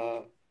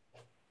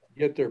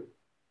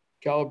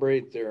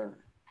 calibrate their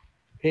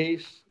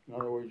pace. In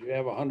other words, you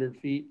have 100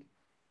 feet,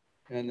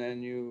 and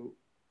then you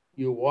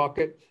walk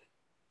it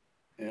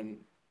and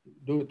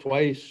do it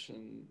twice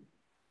and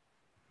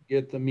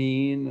get the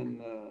mean and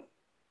the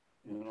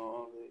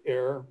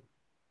error.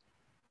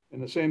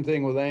 And the same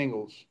thing with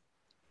angles.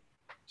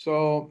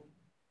 So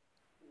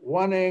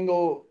one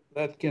angle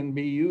that can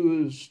be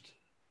used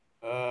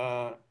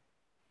by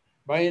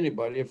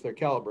anybody if they're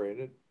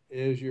calibrated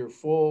is your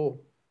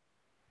full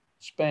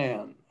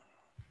span,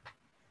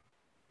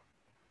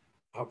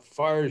 how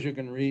far as you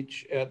can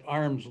reach at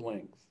arm's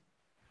length.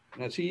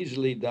 And that's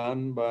easily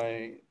done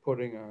by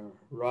putting a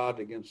rod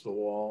against the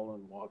wall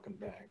and walking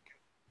back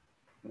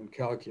and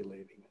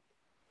calculating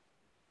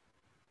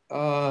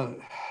it.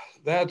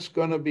 That's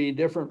going to be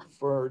different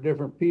for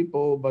different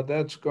people, but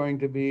that's going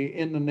to be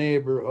in the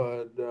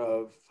neighborhood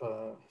of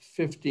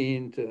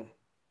 15 to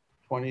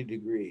 20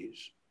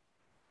 degrees.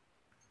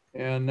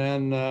 And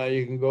then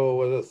you can go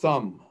with a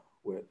thumb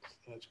width.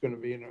 That's going to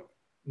be in a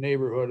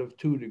neighborhood of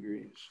 2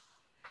 degrees.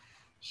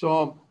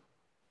 So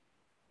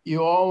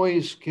you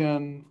always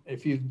can,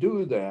 if you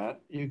do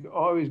that, you've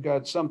always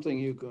got something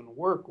you can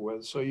work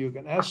with, so you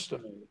can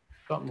estimate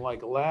something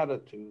like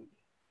latitude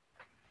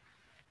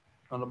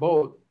on a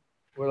boat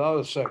without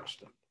a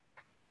sextant.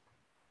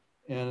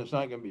 And it's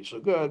not going to be so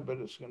good, but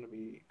it's going to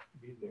be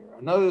there.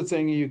 Another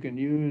thing you can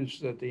use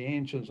that the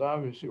ancients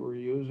obviously were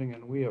using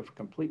and we have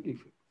completely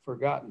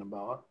forgotten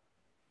about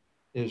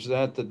is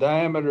that the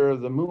diameter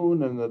of the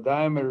moon and the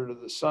diameter of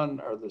the sun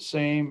are the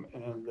same,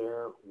 and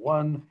they're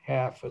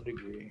 1/2 a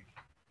degree.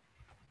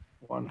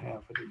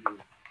 1/2 a degree.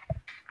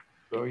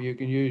 So you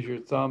can use your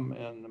thumb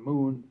and the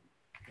moon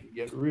and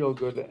get real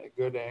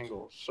good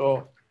angles.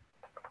 So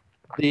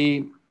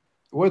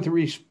with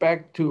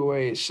respect to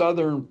a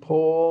southern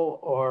pole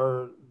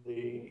or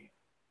the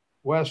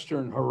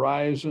western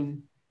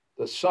horizon,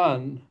 the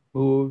sun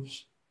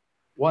moves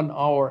 1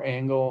 hour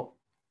angle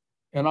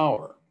an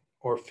hour,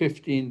 or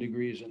 15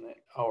 degrees an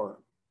hour.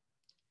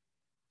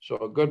 So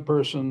a good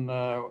person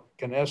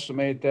can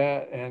estimate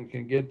that and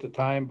can get the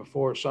time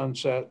before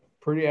sunset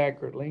pretty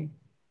accurately.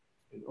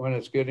 When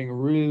it's getting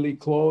really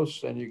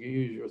close, then you can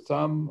use your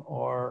thumb,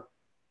 or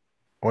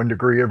 1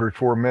 degree every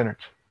 4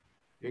 minutes.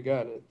 you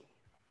got it.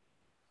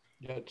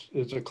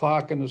 It's a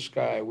clock in the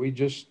sky.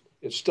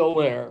 It's still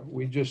there.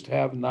 We just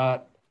have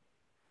not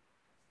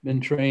been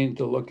trained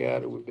to look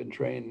at it. We've been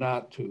trained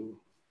not to,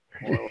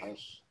 more or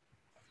less.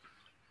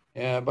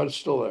 Yeah, but it's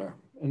still there.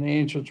 And the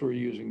ancients were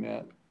using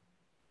that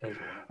as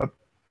well.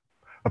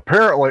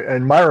 Apparently,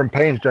 and Myron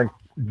Payne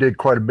did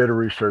quite a bit of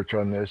research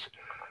on this,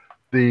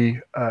 the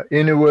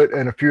Inuit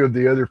and a few of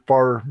the other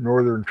far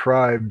northern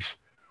tribes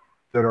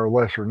that are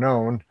lesser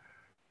known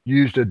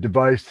used a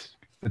device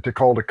that they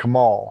called a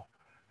kamal,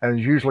 and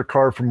it's usually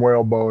carved from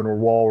whale bone or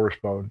walrus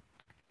bone,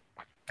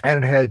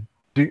 and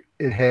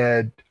it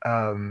had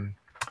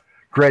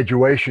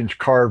graduations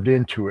carved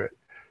into it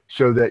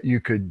so that you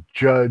could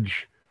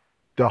judge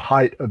the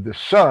height of the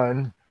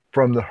sun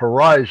from the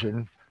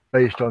horizon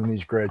based on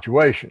these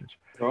graduations.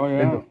 Oh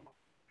yeah.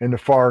 In the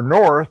far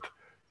north,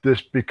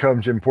 this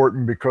becomes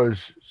important because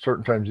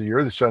certain times of the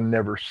year the sun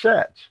never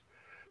sets.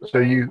 So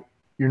you're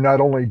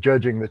not only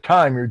judging the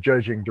time, you're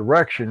judging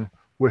direction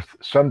with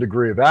some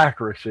degree of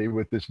accuracy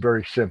with this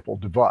very simple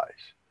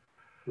device.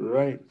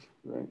 Right.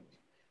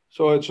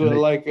 So it's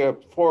like a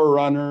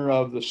forerunner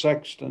of the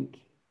sextant.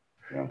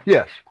 Yeah.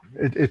 Yes,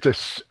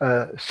 it's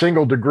a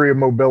single degree of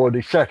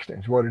mobility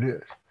sextant is what it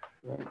is.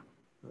 Right.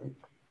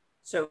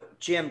 So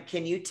Jim,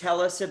 can you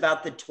tell us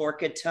about the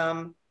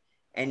Torquetum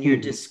and your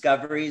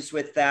discoveries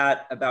with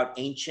that, about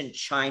ancient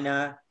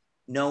China,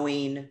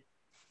 knowing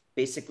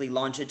basically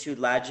longitude,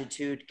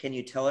 latitude? Can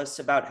you tell us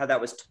about how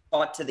that was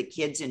taught to the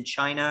kids in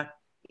China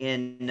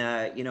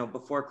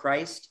before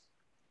Christ?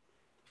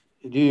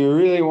 Do you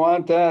really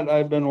want that?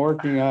 I've been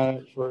working on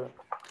it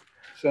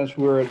since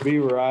we were at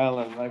Beaver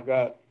Island. I've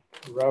got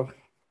a rough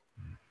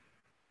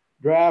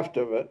draft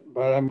of it,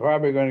 but I'm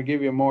probably going to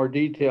give you more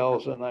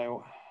details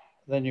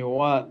than you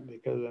want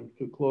because I'm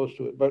too close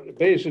to it. But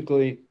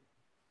basically,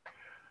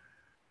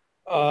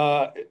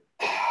 what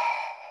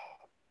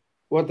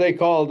they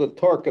call the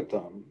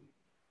Torquetum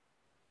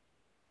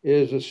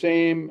is the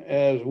same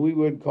as we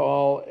would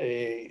call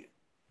a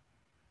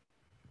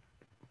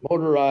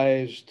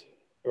motorized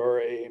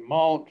or a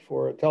mount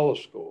for a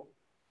telescope.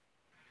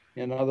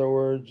 In other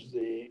words,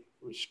 the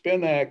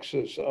spin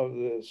axis of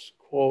this,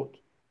 quote,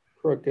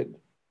 crooked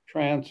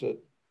transit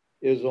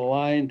is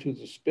aligned to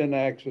the spin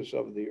axis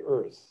of the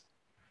Earth.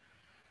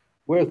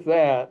 With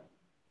that,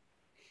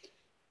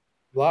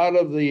 a lot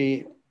of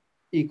the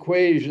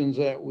equations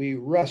that we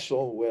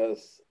wrestle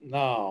with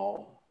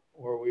now,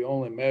 where we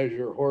only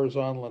measure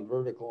horizontal and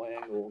vertical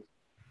angles,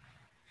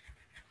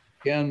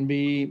 can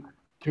be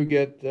to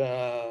get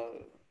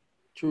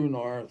true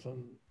north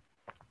and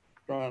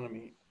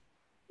astronomy,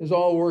 is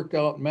all worked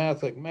out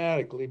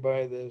mathematically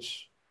by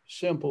this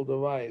simple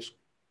device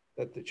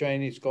that the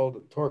Chinese call the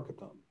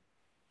Torquetum.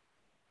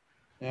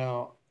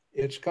 Now,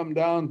 it's come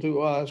down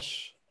to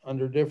us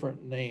under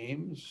different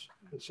names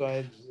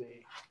besides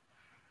the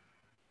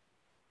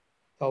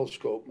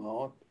telescope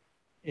mount.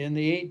 In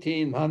the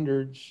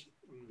 1800s,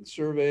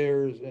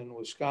 surveyors in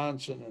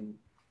Wisconsin and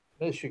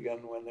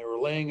Michigan, when they were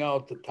laying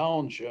out the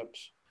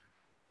townships,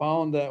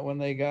 found that when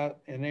they got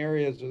in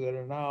areas that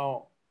are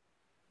now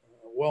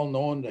well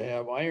known to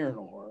have iron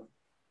ore,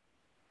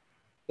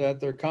 that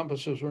their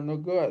compasses were no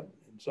good.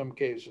 In some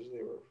cases,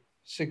 they were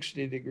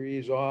 60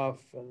 degrees off,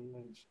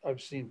 and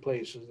I've seen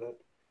places that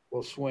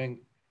will swing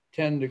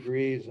 10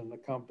 degrees in the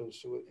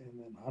compass in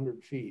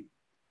 100 feet.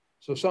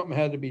 So something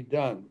had to be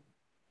done.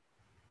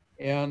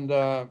 And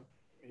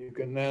you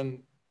can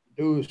then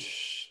do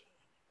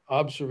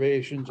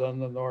observations on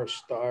the North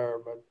Star,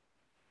 but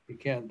you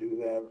can't do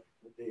that in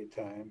the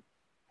daytime.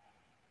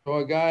 So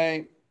a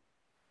guy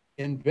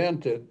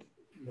invented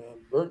the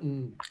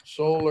Burton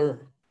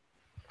solar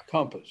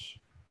compass.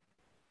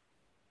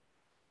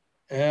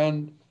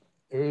 And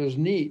it was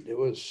neat. It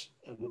was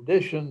an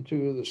addition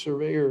to the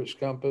surveyor's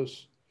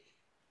compass.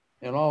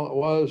 And all it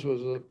was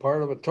a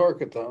part of a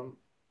Torquetum.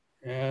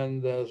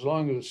 And as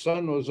long as the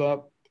sun was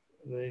up,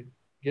 they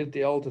get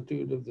the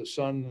altitude of the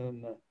sun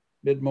in the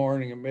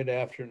mid-morning and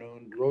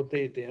mid-afternoon,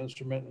 rotate the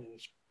instrument, and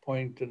it's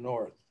pointing to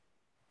north.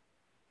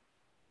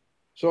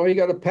 So he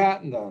got a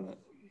patent on it.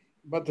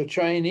 But the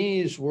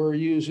Chinese were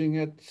using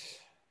it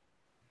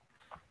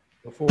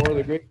before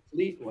the Great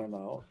Fleet went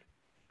out,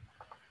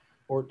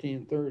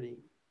 1430,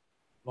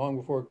 long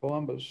before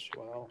Columbus,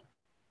 well,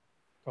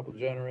 a couple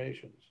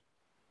generations.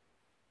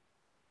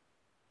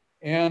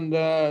 And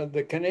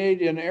the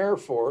Canadian Air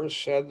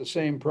Force had the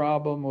same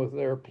problem with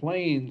their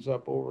planes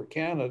up over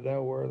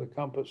Canada where the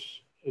compass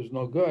is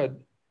no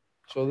good.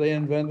 So they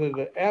invented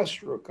an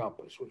astro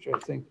compass, which I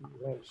think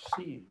you have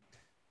seen.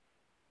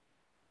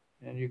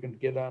 And you can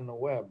get on the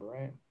web,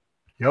 right?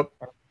 Yep.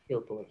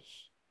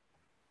 Surplus.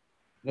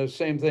 The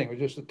same thing, with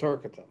just a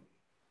Torcatum.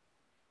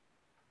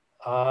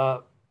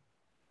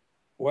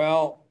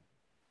 Well,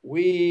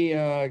 we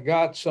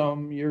got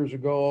some years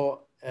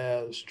ago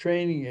as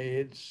training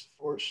aids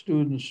for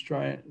students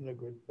trying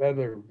to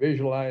better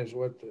visualize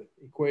what the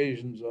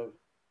equations of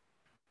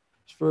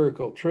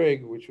spherical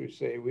trig, which we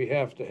say we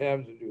have to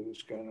do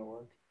this kind of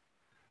work,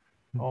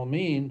 all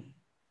mean.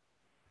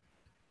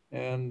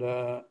 And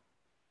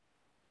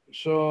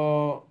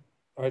so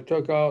I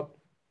took out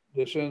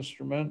this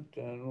instrument,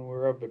 and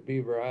we're up at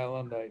Beaver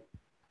Island. I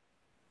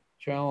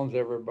challenged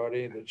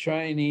everybody. The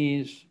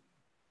Chinese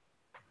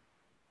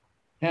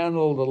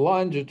handled the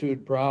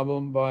longitude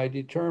problem by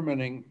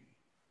determining,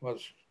 well,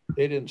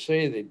 they didn't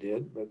say they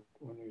did, but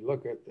when we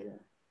look at their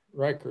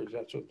records,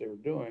 that's what they were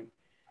doing.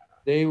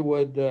 They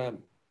would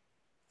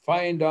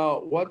find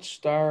out what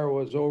star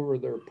was over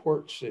their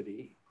port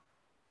city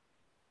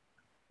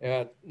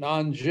at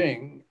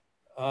Nanjing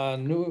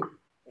on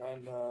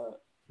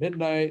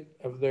midnight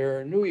of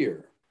their New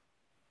Year.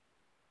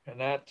 And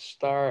that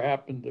star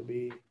happened to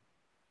be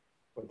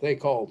what they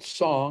called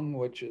Song,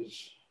 which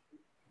has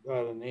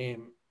got a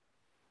name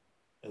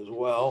as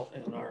well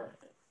in our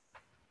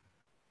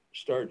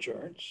star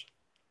charts.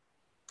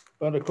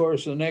 But of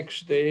course, the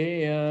next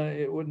day,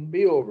 it wouldn't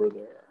be over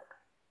there,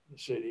 the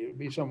city. It would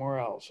be somewhere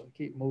else and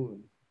keep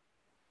moving.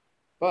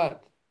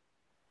 But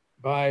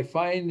by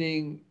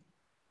finding,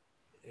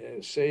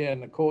 say,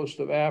 on the coast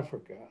of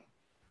Africa,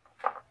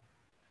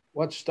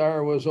 what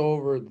star was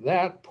over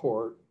that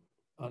port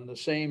on the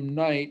same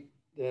night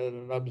that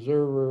an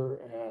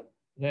observer at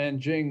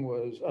Nanjing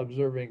was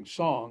observing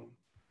Song,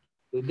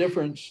 the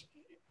difference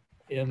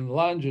in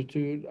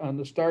longitude on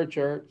the star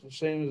chart, the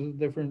same as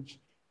the difference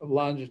of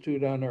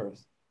longitude on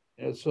Earth.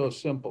 And it's so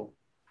simple.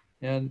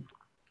 And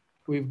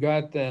we've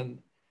got then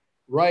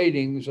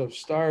writings of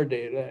star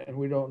data, and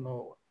we don't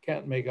know,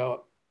 can't make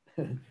out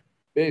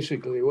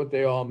basically what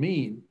they all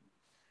mean.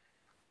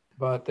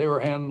 But they were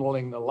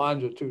handling the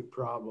longitude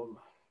problem,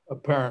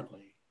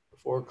 apparently,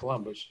 before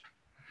Columbus.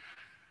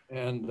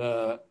 And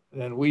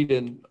then we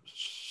didn't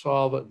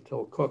solve it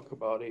until Cook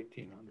about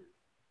 1800.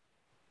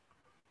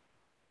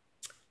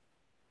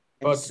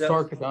 But so, the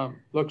Torcatum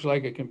looks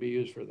like it can be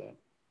used for that.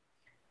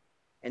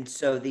 And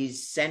so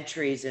these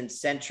centuries and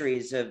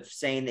centuries of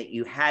saying that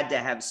you had to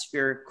have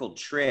spherical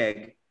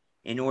trig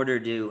in order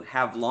to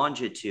have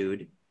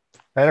longitude.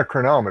 And a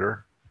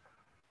chronometer.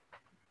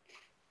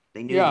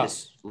 They knew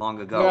this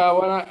long ago. Yeah,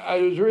 when I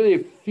was really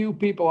a few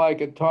people I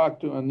could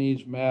talk to on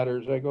these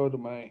matters. I go to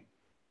my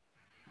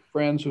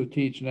friends who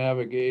teach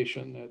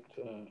navigation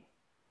at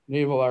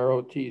Naval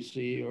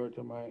ROTC, or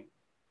to my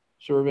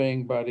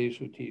surveying buddies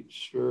who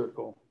teach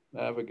spherical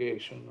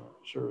navigation or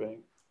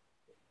surveying.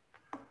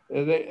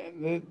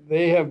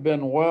 They have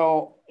been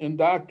well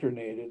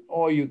indoctrinated.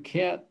 Oh, you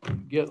can't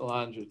get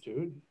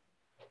longitude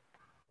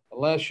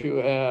unless you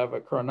have a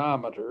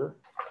chronometer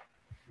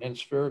and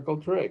spherical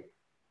trig.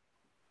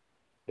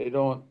 They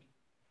don't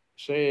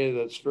say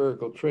that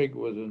spherical trig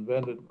was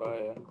invented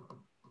by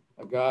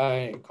a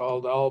guy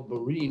called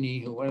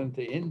Al-Biruni who went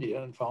into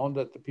India and found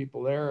that the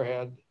people there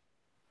had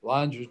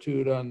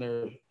longitude on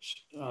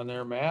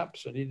their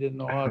maps, and he didn't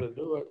know how to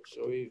do it.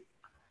 So he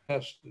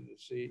tested to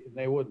see, and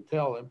they wouldn't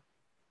tell him.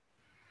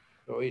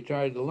 So he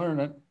tried to learn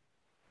it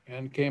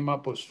and came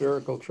up with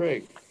spherical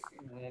trig.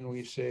 And then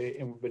we say,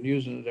 and we've been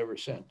using it ever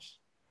since.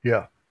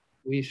 Yeah.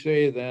 We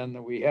say then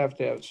that we have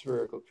to have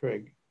spherical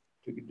trig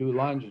to do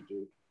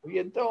longitude. Well,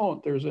 you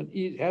don't.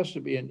 Has to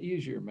be an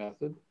easier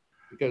method,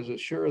 because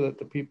it's sure that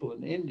the people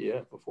in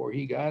India, before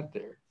he got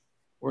there,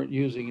 weren't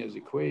using his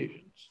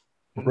equations.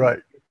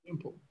 Right.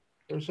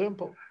 They're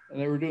simple. And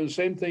they were doing the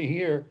same thing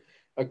here,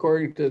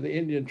 according to the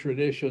Indian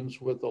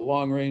traditions, with the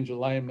long range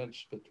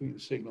alignments between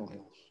signal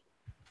hills.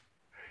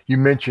 You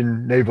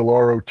mentioned Naval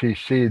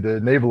ROTC.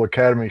 The Naval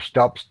Academy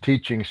stopped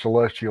teaching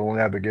celestial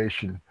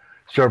navigation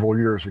several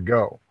years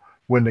ago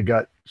when they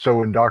got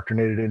so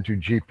indoctrinated into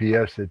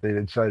GPS that they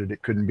decided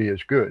it couldn't be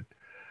as good.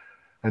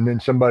 And then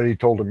somebody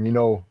told them,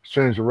 as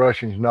soon as the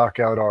Russians knock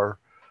out our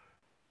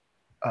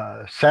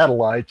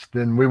satellites,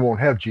 then we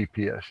won't have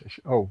GPS. They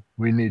said, oh,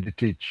 we need to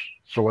teach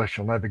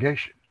celestial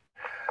navigation.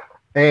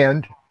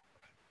 And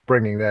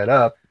bringing that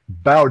up,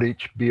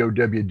 Bowditch,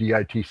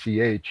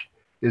 Bowditch,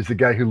 is the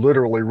guy who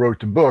literally wrote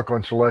the book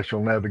on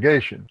celestial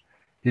navigation.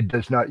 He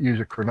does not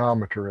use a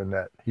chronometer in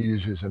that. He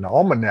uses an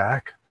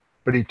almanac,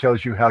 but he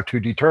tells you how to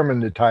determine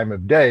the time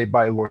of day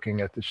by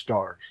looking at the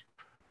stars.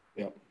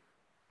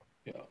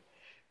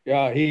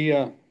 Yeah, he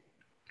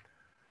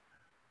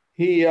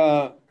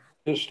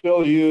is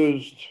still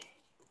used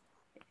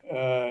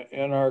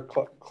in our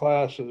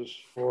classes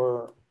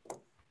for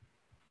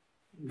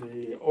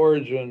the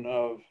origin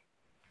of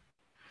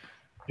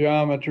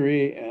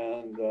geometry,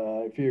 and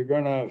if you're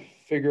going to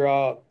figure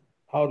out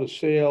how to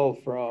sail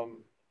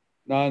from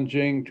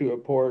Nanjing to a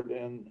port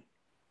in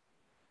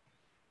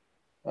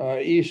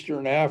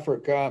Eastern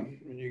Africa,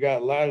 and you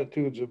got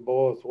latitudes of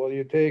both. Well,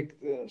 you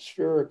take the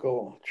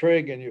spherical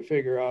trig and you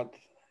figure out,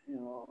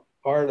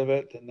 part of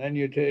it, and then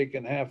you take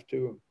and have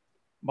to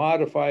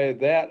modify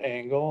that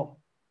angle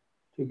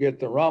to get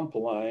the rump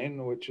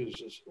line, which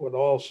is what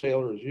all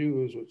sailors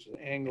use, which is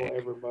angle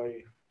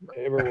everybody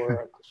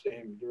everywhere at the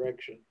same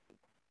direction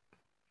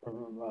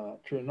from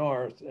true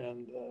north.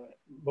 And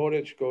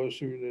Bowditch goes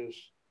through this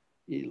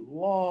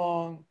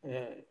long,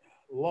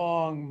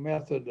 long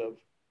method of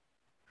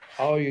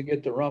how you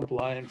get the rump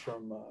line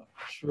from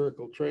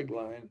spherical trig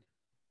line.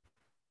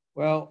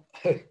 Well,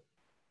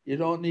 you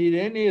don't need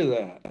any of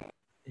that.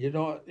 You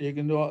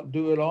can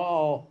do it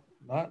all.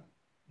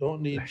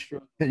 Don't need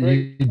spherical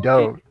trig. You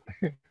don't.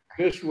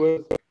 Just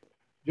with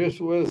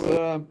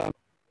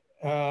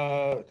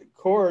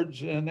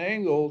chords and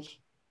angles,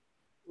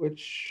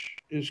 which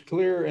is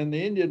clear in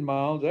the Indian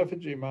mounds,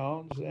 effigy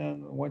mounds.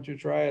 And once you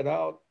try it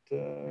out,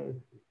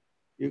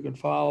 you can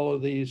follow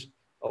these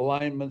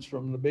alignments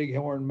from the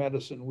Bighorn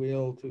Medicine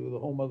Wheel to the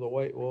home of the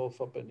white wolf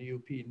up in the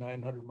UP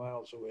 900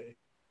 miles away.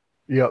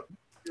 Yep.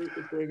 You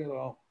can bring it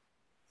all.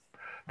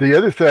 The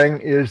other thing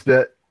is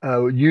that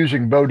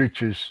using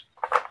Bowditch's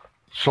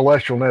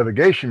celestial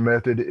navigation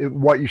method,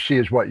 what you see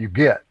is what you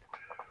get.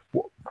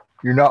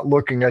 You're not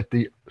looking at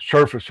the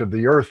surface of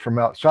the earth from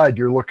outside.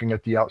 You're looking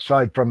at the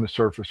outside from the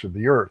surface of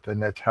the earth.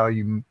 And that's how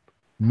you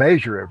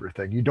measure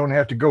everything. You don't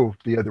have to go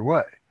the other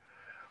way.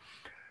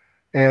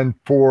 And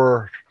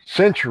for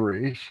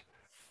centuries,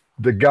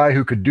 the guy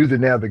who could do the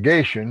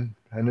navigation,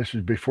 and this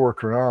is before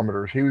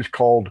chronometers, he was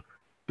called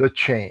the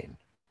Chain.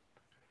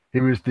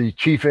 He was the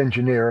chief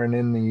engineer, and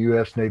in the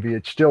U.S. Navy,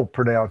 it's still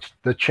pronounced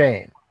the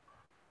Chain.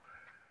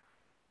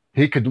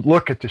 He could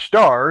look at the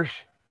stars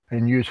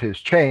and use his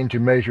chain to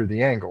measure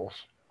the angles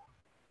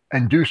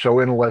and do so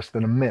in less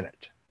than a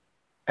minute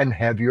and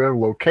have your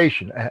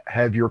location,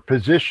 have your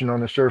position on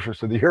the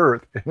surface of the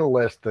earth in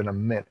less than a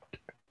minute.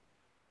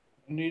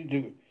 I need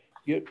to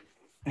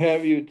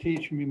have you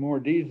teach me more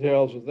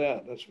details of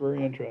that. That's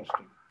very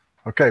interesting.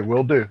 Okay,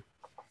 will do.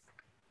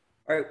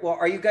 All right. Well,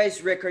 are you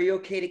guys, Rick, are you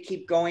okay to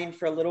keep going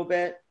for a little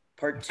bit?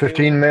 Part 2?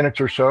 15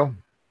 minutes or so.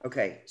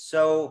 Okay.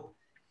 So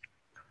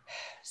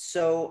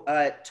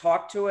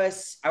talk to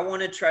us. I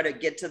want to try to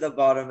get to the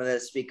bottom of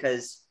this,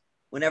 because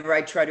whenever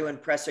I try to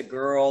impress a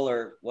girl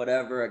or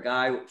whatever, a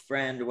guy,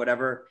 friend or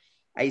whatever,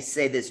 I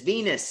say this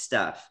Venus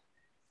stuff.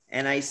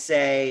 And I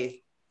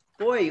say,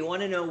 boy, you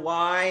want to know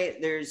why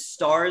there's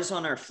stars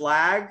on our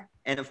flag?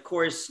 And of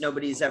course,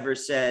 nobody's ever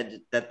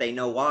said that they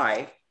know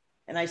why.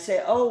 And I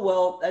say, oh,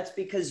 well, that's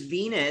because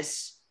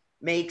Venus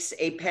makes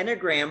a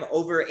pentagram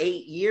over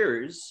 8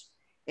 years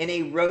in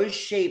a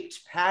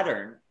rose-shaped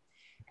pattern.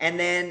 And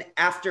then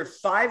after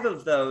 5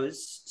 of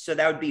those, so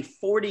that would be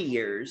 40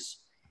 years,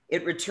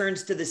 it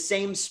returns to the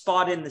same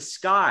spot in the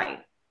sky.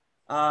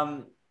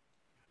 I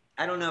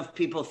don't know if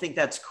people think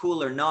that's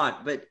cool or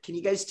not, but can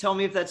you guys tell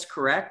me if that's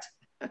correct?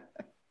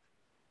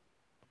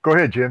 Go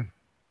ahead, Jim.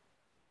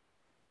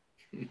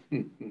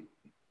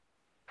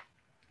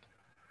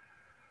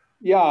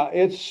 Yeah,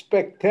 it's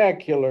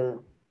spectacular.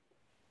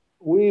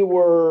 We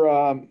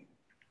were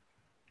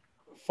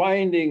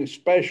finding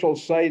special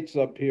sites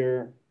up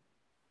here.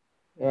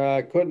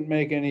 Couldn't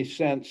make any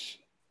sense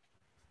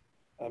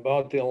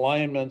about the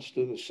alignments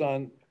to the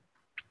sun.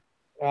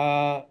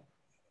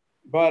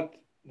 But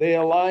they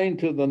align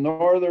to the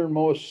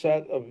northernmost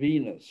set of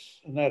Venus,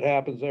 and that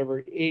happens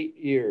every 8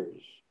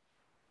 years.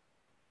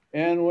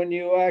 And when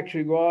you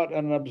actually go out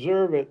and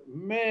observe it,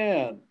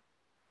 man,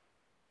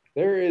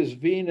 there is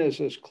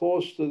Venus as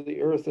close to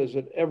the Earth as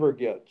it ever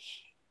gets.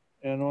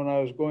 And when I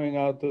was going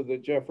out to the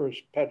Jeffers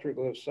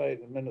petroglyph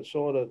site in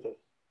Minnesota to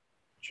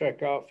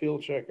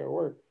field check our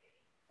work,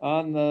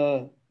 on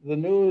the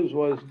news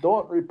was,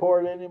 don't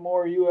report any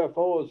more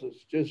UFOs.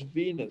 It's just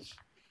Venus,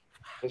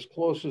 as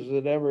close as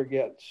it ever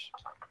gets.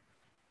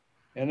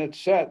 And it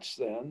sets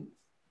then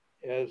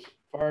as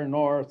far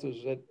north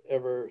as it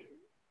ever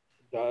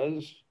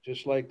does,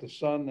 just like the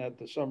sun at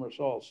the summer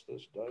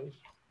solstice does.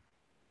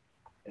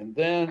 And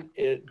then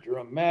it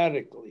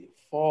dramatically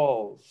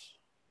falls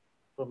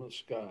from the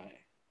sky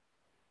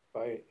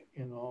by,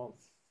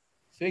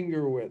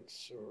 finger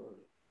widths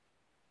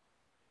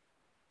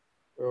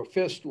or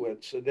fist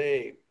widths a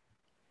day.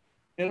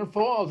 And it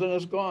falls and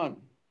it's gone.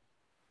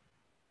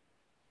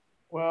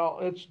 Well,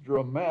 it's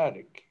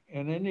dramatic.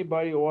 And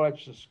anybody who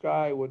watched the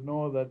sky would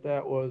know that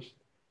that was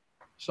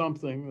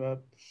something that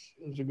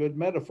is a good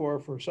metaphor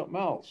for something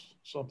else,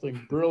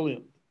 something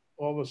brilliant,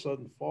 all of a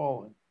sudden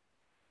falling.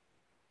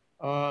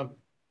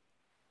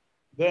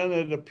 Then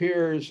it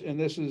appears, and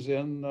this is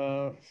in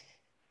the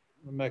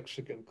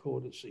Mexican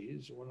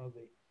codices, one of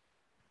the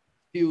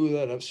few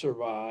that have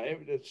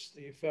survived. It's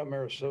the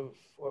ephemeris of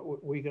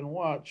what we can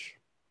watch.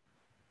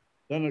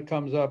 Then it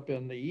comes up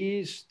in the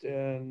east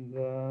and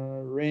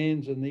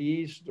rains in the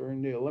east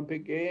during the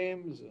Olympic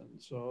Games.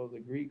 And so the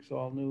Greeks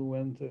all knew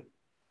when to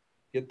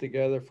get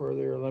together for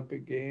their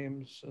Olympic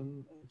Games,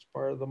 and it's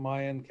part of the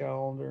Mayan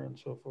calendar and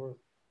so forth.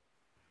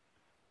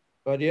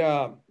 But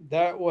yeah,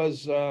 that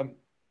was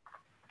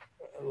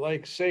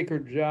like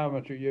sacred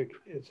geometry.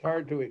 It's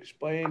hard to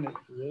explain. It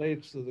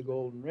relates to the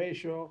golden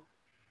ratio.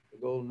 The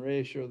golden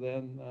ratio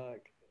then,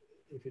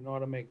 if you know how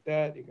to make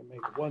that, you can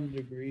make 1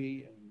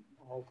 degree and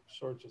all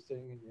sorts of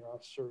things, and you're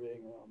off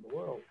surveying around the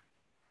world.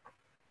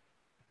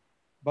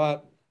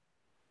 But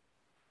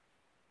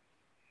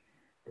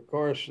of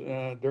course,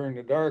 during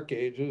the Dark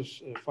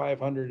Ages,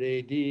 500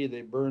 AD,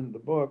 they burned the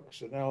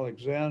books in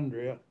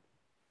Alexandria.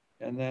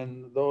 And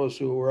then those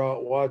who were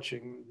out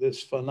watching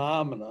this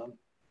phenomenon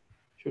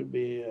should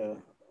be, of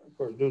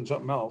course, doing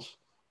something else.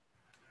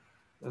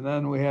 And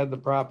then we had the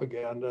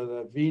propaganda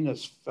that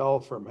Venus fell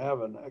from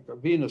heaven.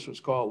 Venus was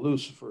called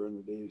Lucifer in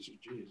the days of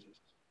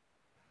Jesus.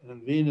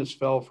 And Venus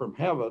fell from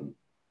heaven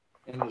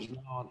and is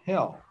now in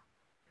hell.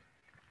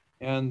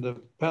 And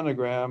the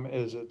pentagram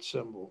is its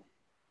symbol,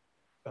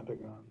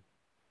 pentagon.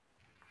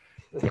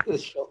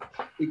 So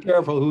be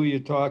careful who you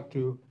talk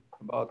to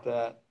about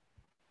that.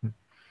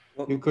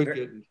 Well, You could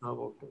get in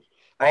trouble.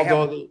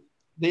 Although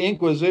the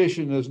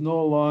Inquisition is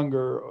no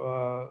longer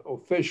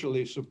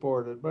officially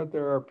supported, but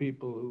there are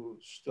people who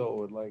still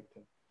would like to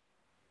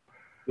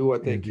do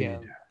what they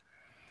can.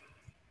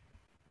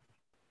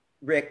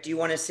 Rick, do you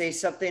want to say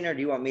something, or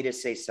do you want me to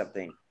say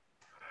something?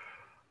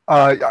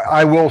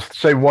 I will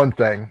say one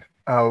thing,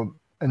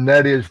 and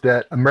that is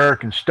that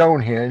American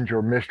Stonehenge,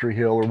 or Mystery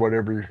Hill, or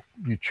whatever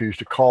you choose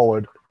to call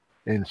it,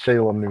 in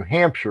Salem, New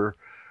Hampshire,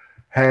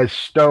 has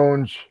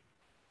stones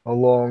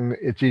along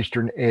its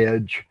eastern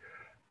edge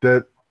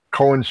that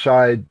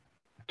coincide,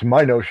 to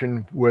my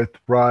notion, with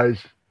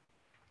rise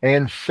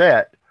and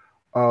set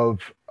of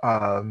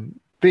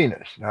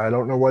Venus. Now, I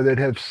don't know why they'd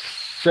have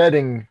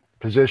setting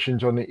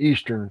positions on the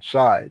eastern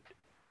side,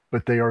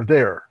 but they are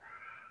there.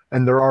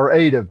 And there are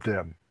 8 of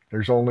them.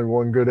 There's only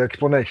one good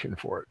explanation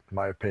for it, in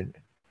my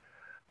opinion.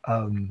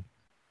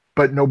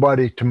 But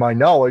nobody, to my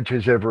knowledge,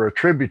 has ever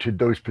attributed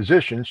those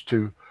positions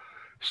to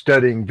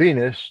studying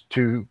Venus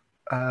to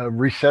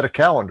reset a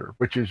calendar,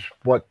 which is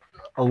what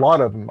a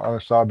lot of them,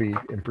 Anasabi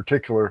in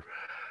particular,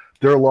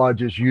 their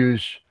lodges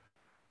use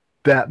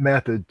that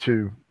method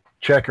to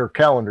check our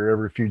calendar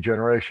every few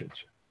generations.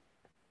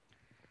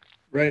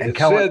 Right. And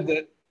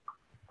It's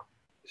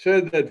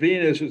said that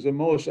Venus is the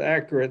most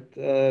accurate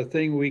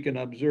thing we can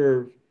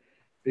observe,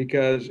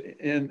 because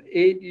in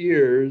 8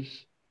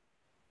 years,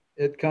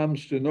 it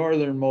comes to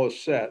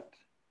northernmost set.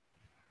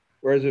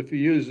 Whereas if you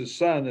use the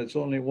sun, it's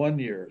only 1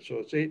 year. So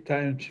it's 8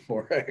 times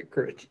more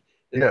accurate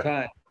in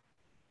time.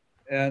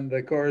 And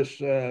of course,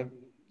 they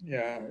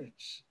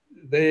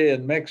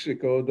in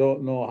Mexico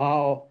don't know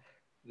how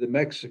the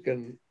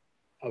Mexican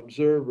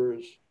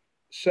observers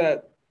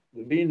set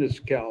the Venus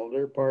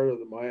calendar, part of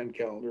the Mayan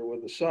calendar,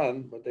 with the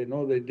sun, but they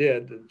know they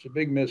did. It's a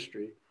big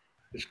mystery.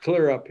 It's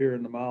clear up here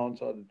in the mountains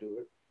how to do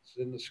it. It's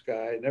in the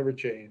sky, never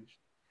changed.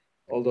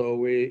 Although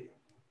we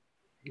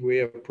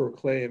have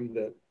proclaimed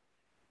that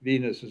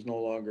Venus is no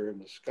longer in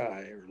the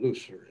sky, or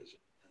Lucifer isn't.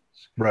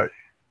 Right.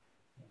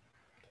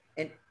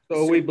 And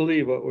so we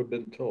believe what we've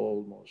been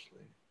told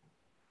mostly.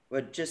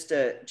 But just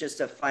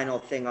a final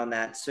thing on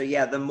that. So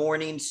yeah, the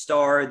morning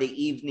star,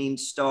 the evening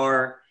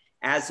star,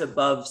 as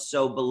above,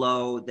 so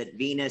below, that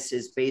Venus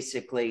is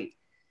basically,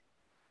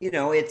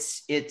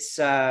 it's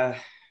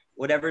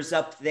whatever's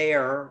up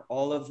there,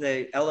 all of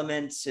the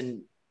elements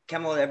and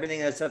chemical, everything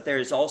that's up there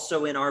is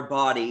also in our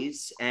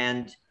bodies,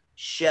 and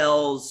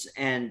shells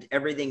and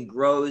everything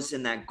grows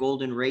in that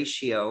golden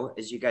ratio,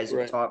 as you guys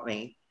have taught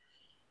me.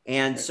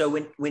 And so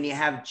when you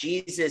have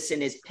Jesus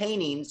in his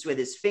paintings with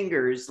his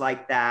fingers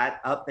like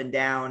that, up and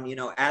down,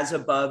 as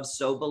above,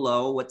 so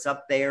below, what's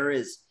up there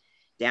is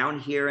down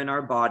here in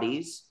our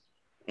bodies.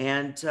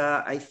 And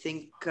I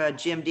think,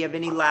 Jim, do you have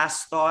any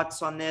last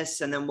thoughts on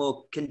this? And then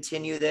we'll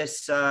continue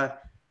this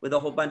with a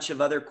whole bunch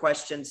of other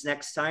questions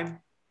next time.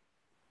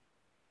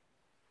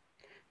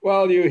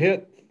 Well, you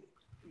hit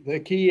the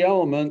key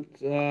element,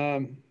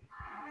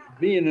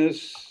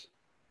 Venus.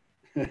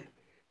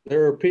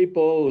 There are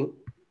people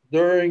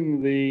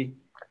during the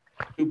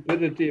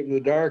stupidity of the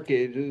Dark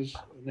Ages,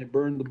 and they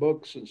burned the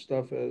books and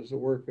stuff as the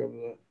work of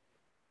the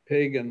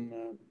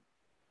pagan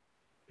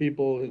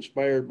people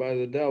inspired by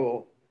the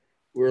devil.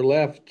 We're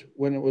left,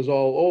 when it was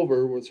all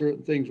over, with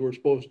certain things we're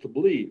supposed to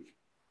believe.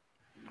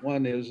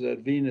 One is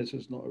that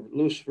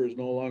Lucifer is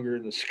no longer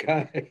in the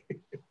sky.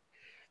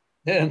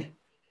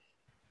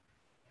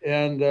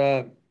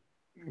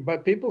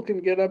 But people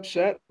can get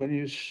upset when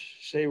you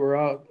say we're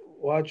out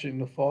watching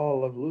the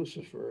fall of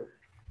Lucifer.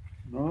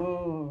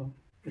 No.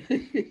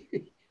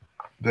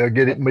 They'll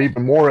get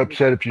even more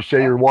upset if you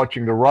say you're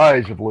watching the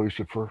rise of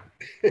Lucifer.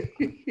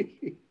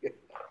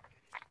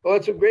 Well,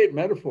 it's a great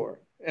metaphor.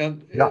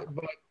 But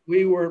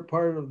we weren't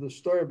part of the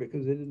story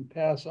because they didn't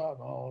pass on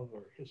all of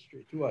our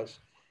history to us,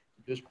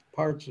 just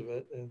parts of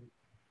it, and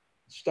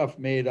stuff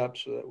made up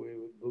so that we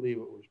would believe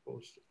what we're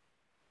supposed to.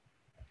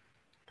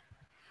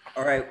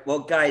 All right. Well,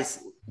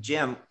 guys,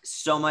 Jim,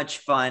 so much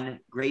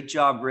fun. Great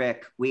job,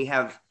 Rick. We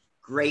have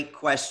great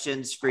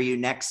questions for you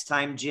next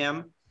time,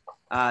 Jim.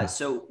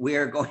 So we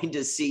are going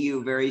to see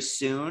you very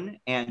soon,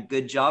 and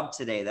good job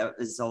today. That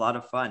was a lot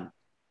of fun.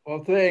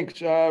 Well,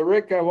 thanks.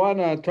 Rick, I want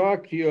to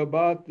talk to you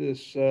about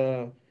this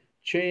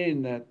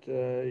chain that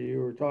you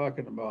were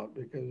talking about,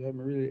 because I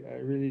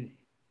really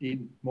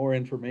need more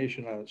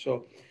information on it.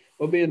 So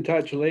we'll be in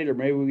touch later.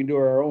 Maybe we can do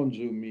our own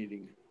Zoom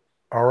meeting.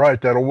 All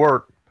right, that'll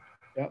work.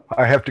 Yep.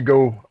 I have to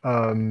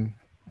go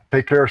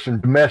take care of some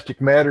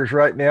domestic matters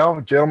right now.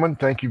 Gentlemen,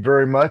 thank you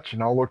very much,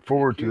 and I'll look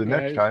forward to the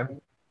next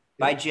time.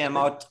 Bye, Jim.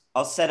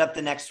 I'll set up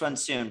the next one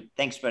soon.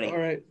 Thanks, buddy. All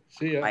right.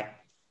 See ya. Bye.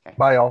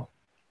 Bye, all.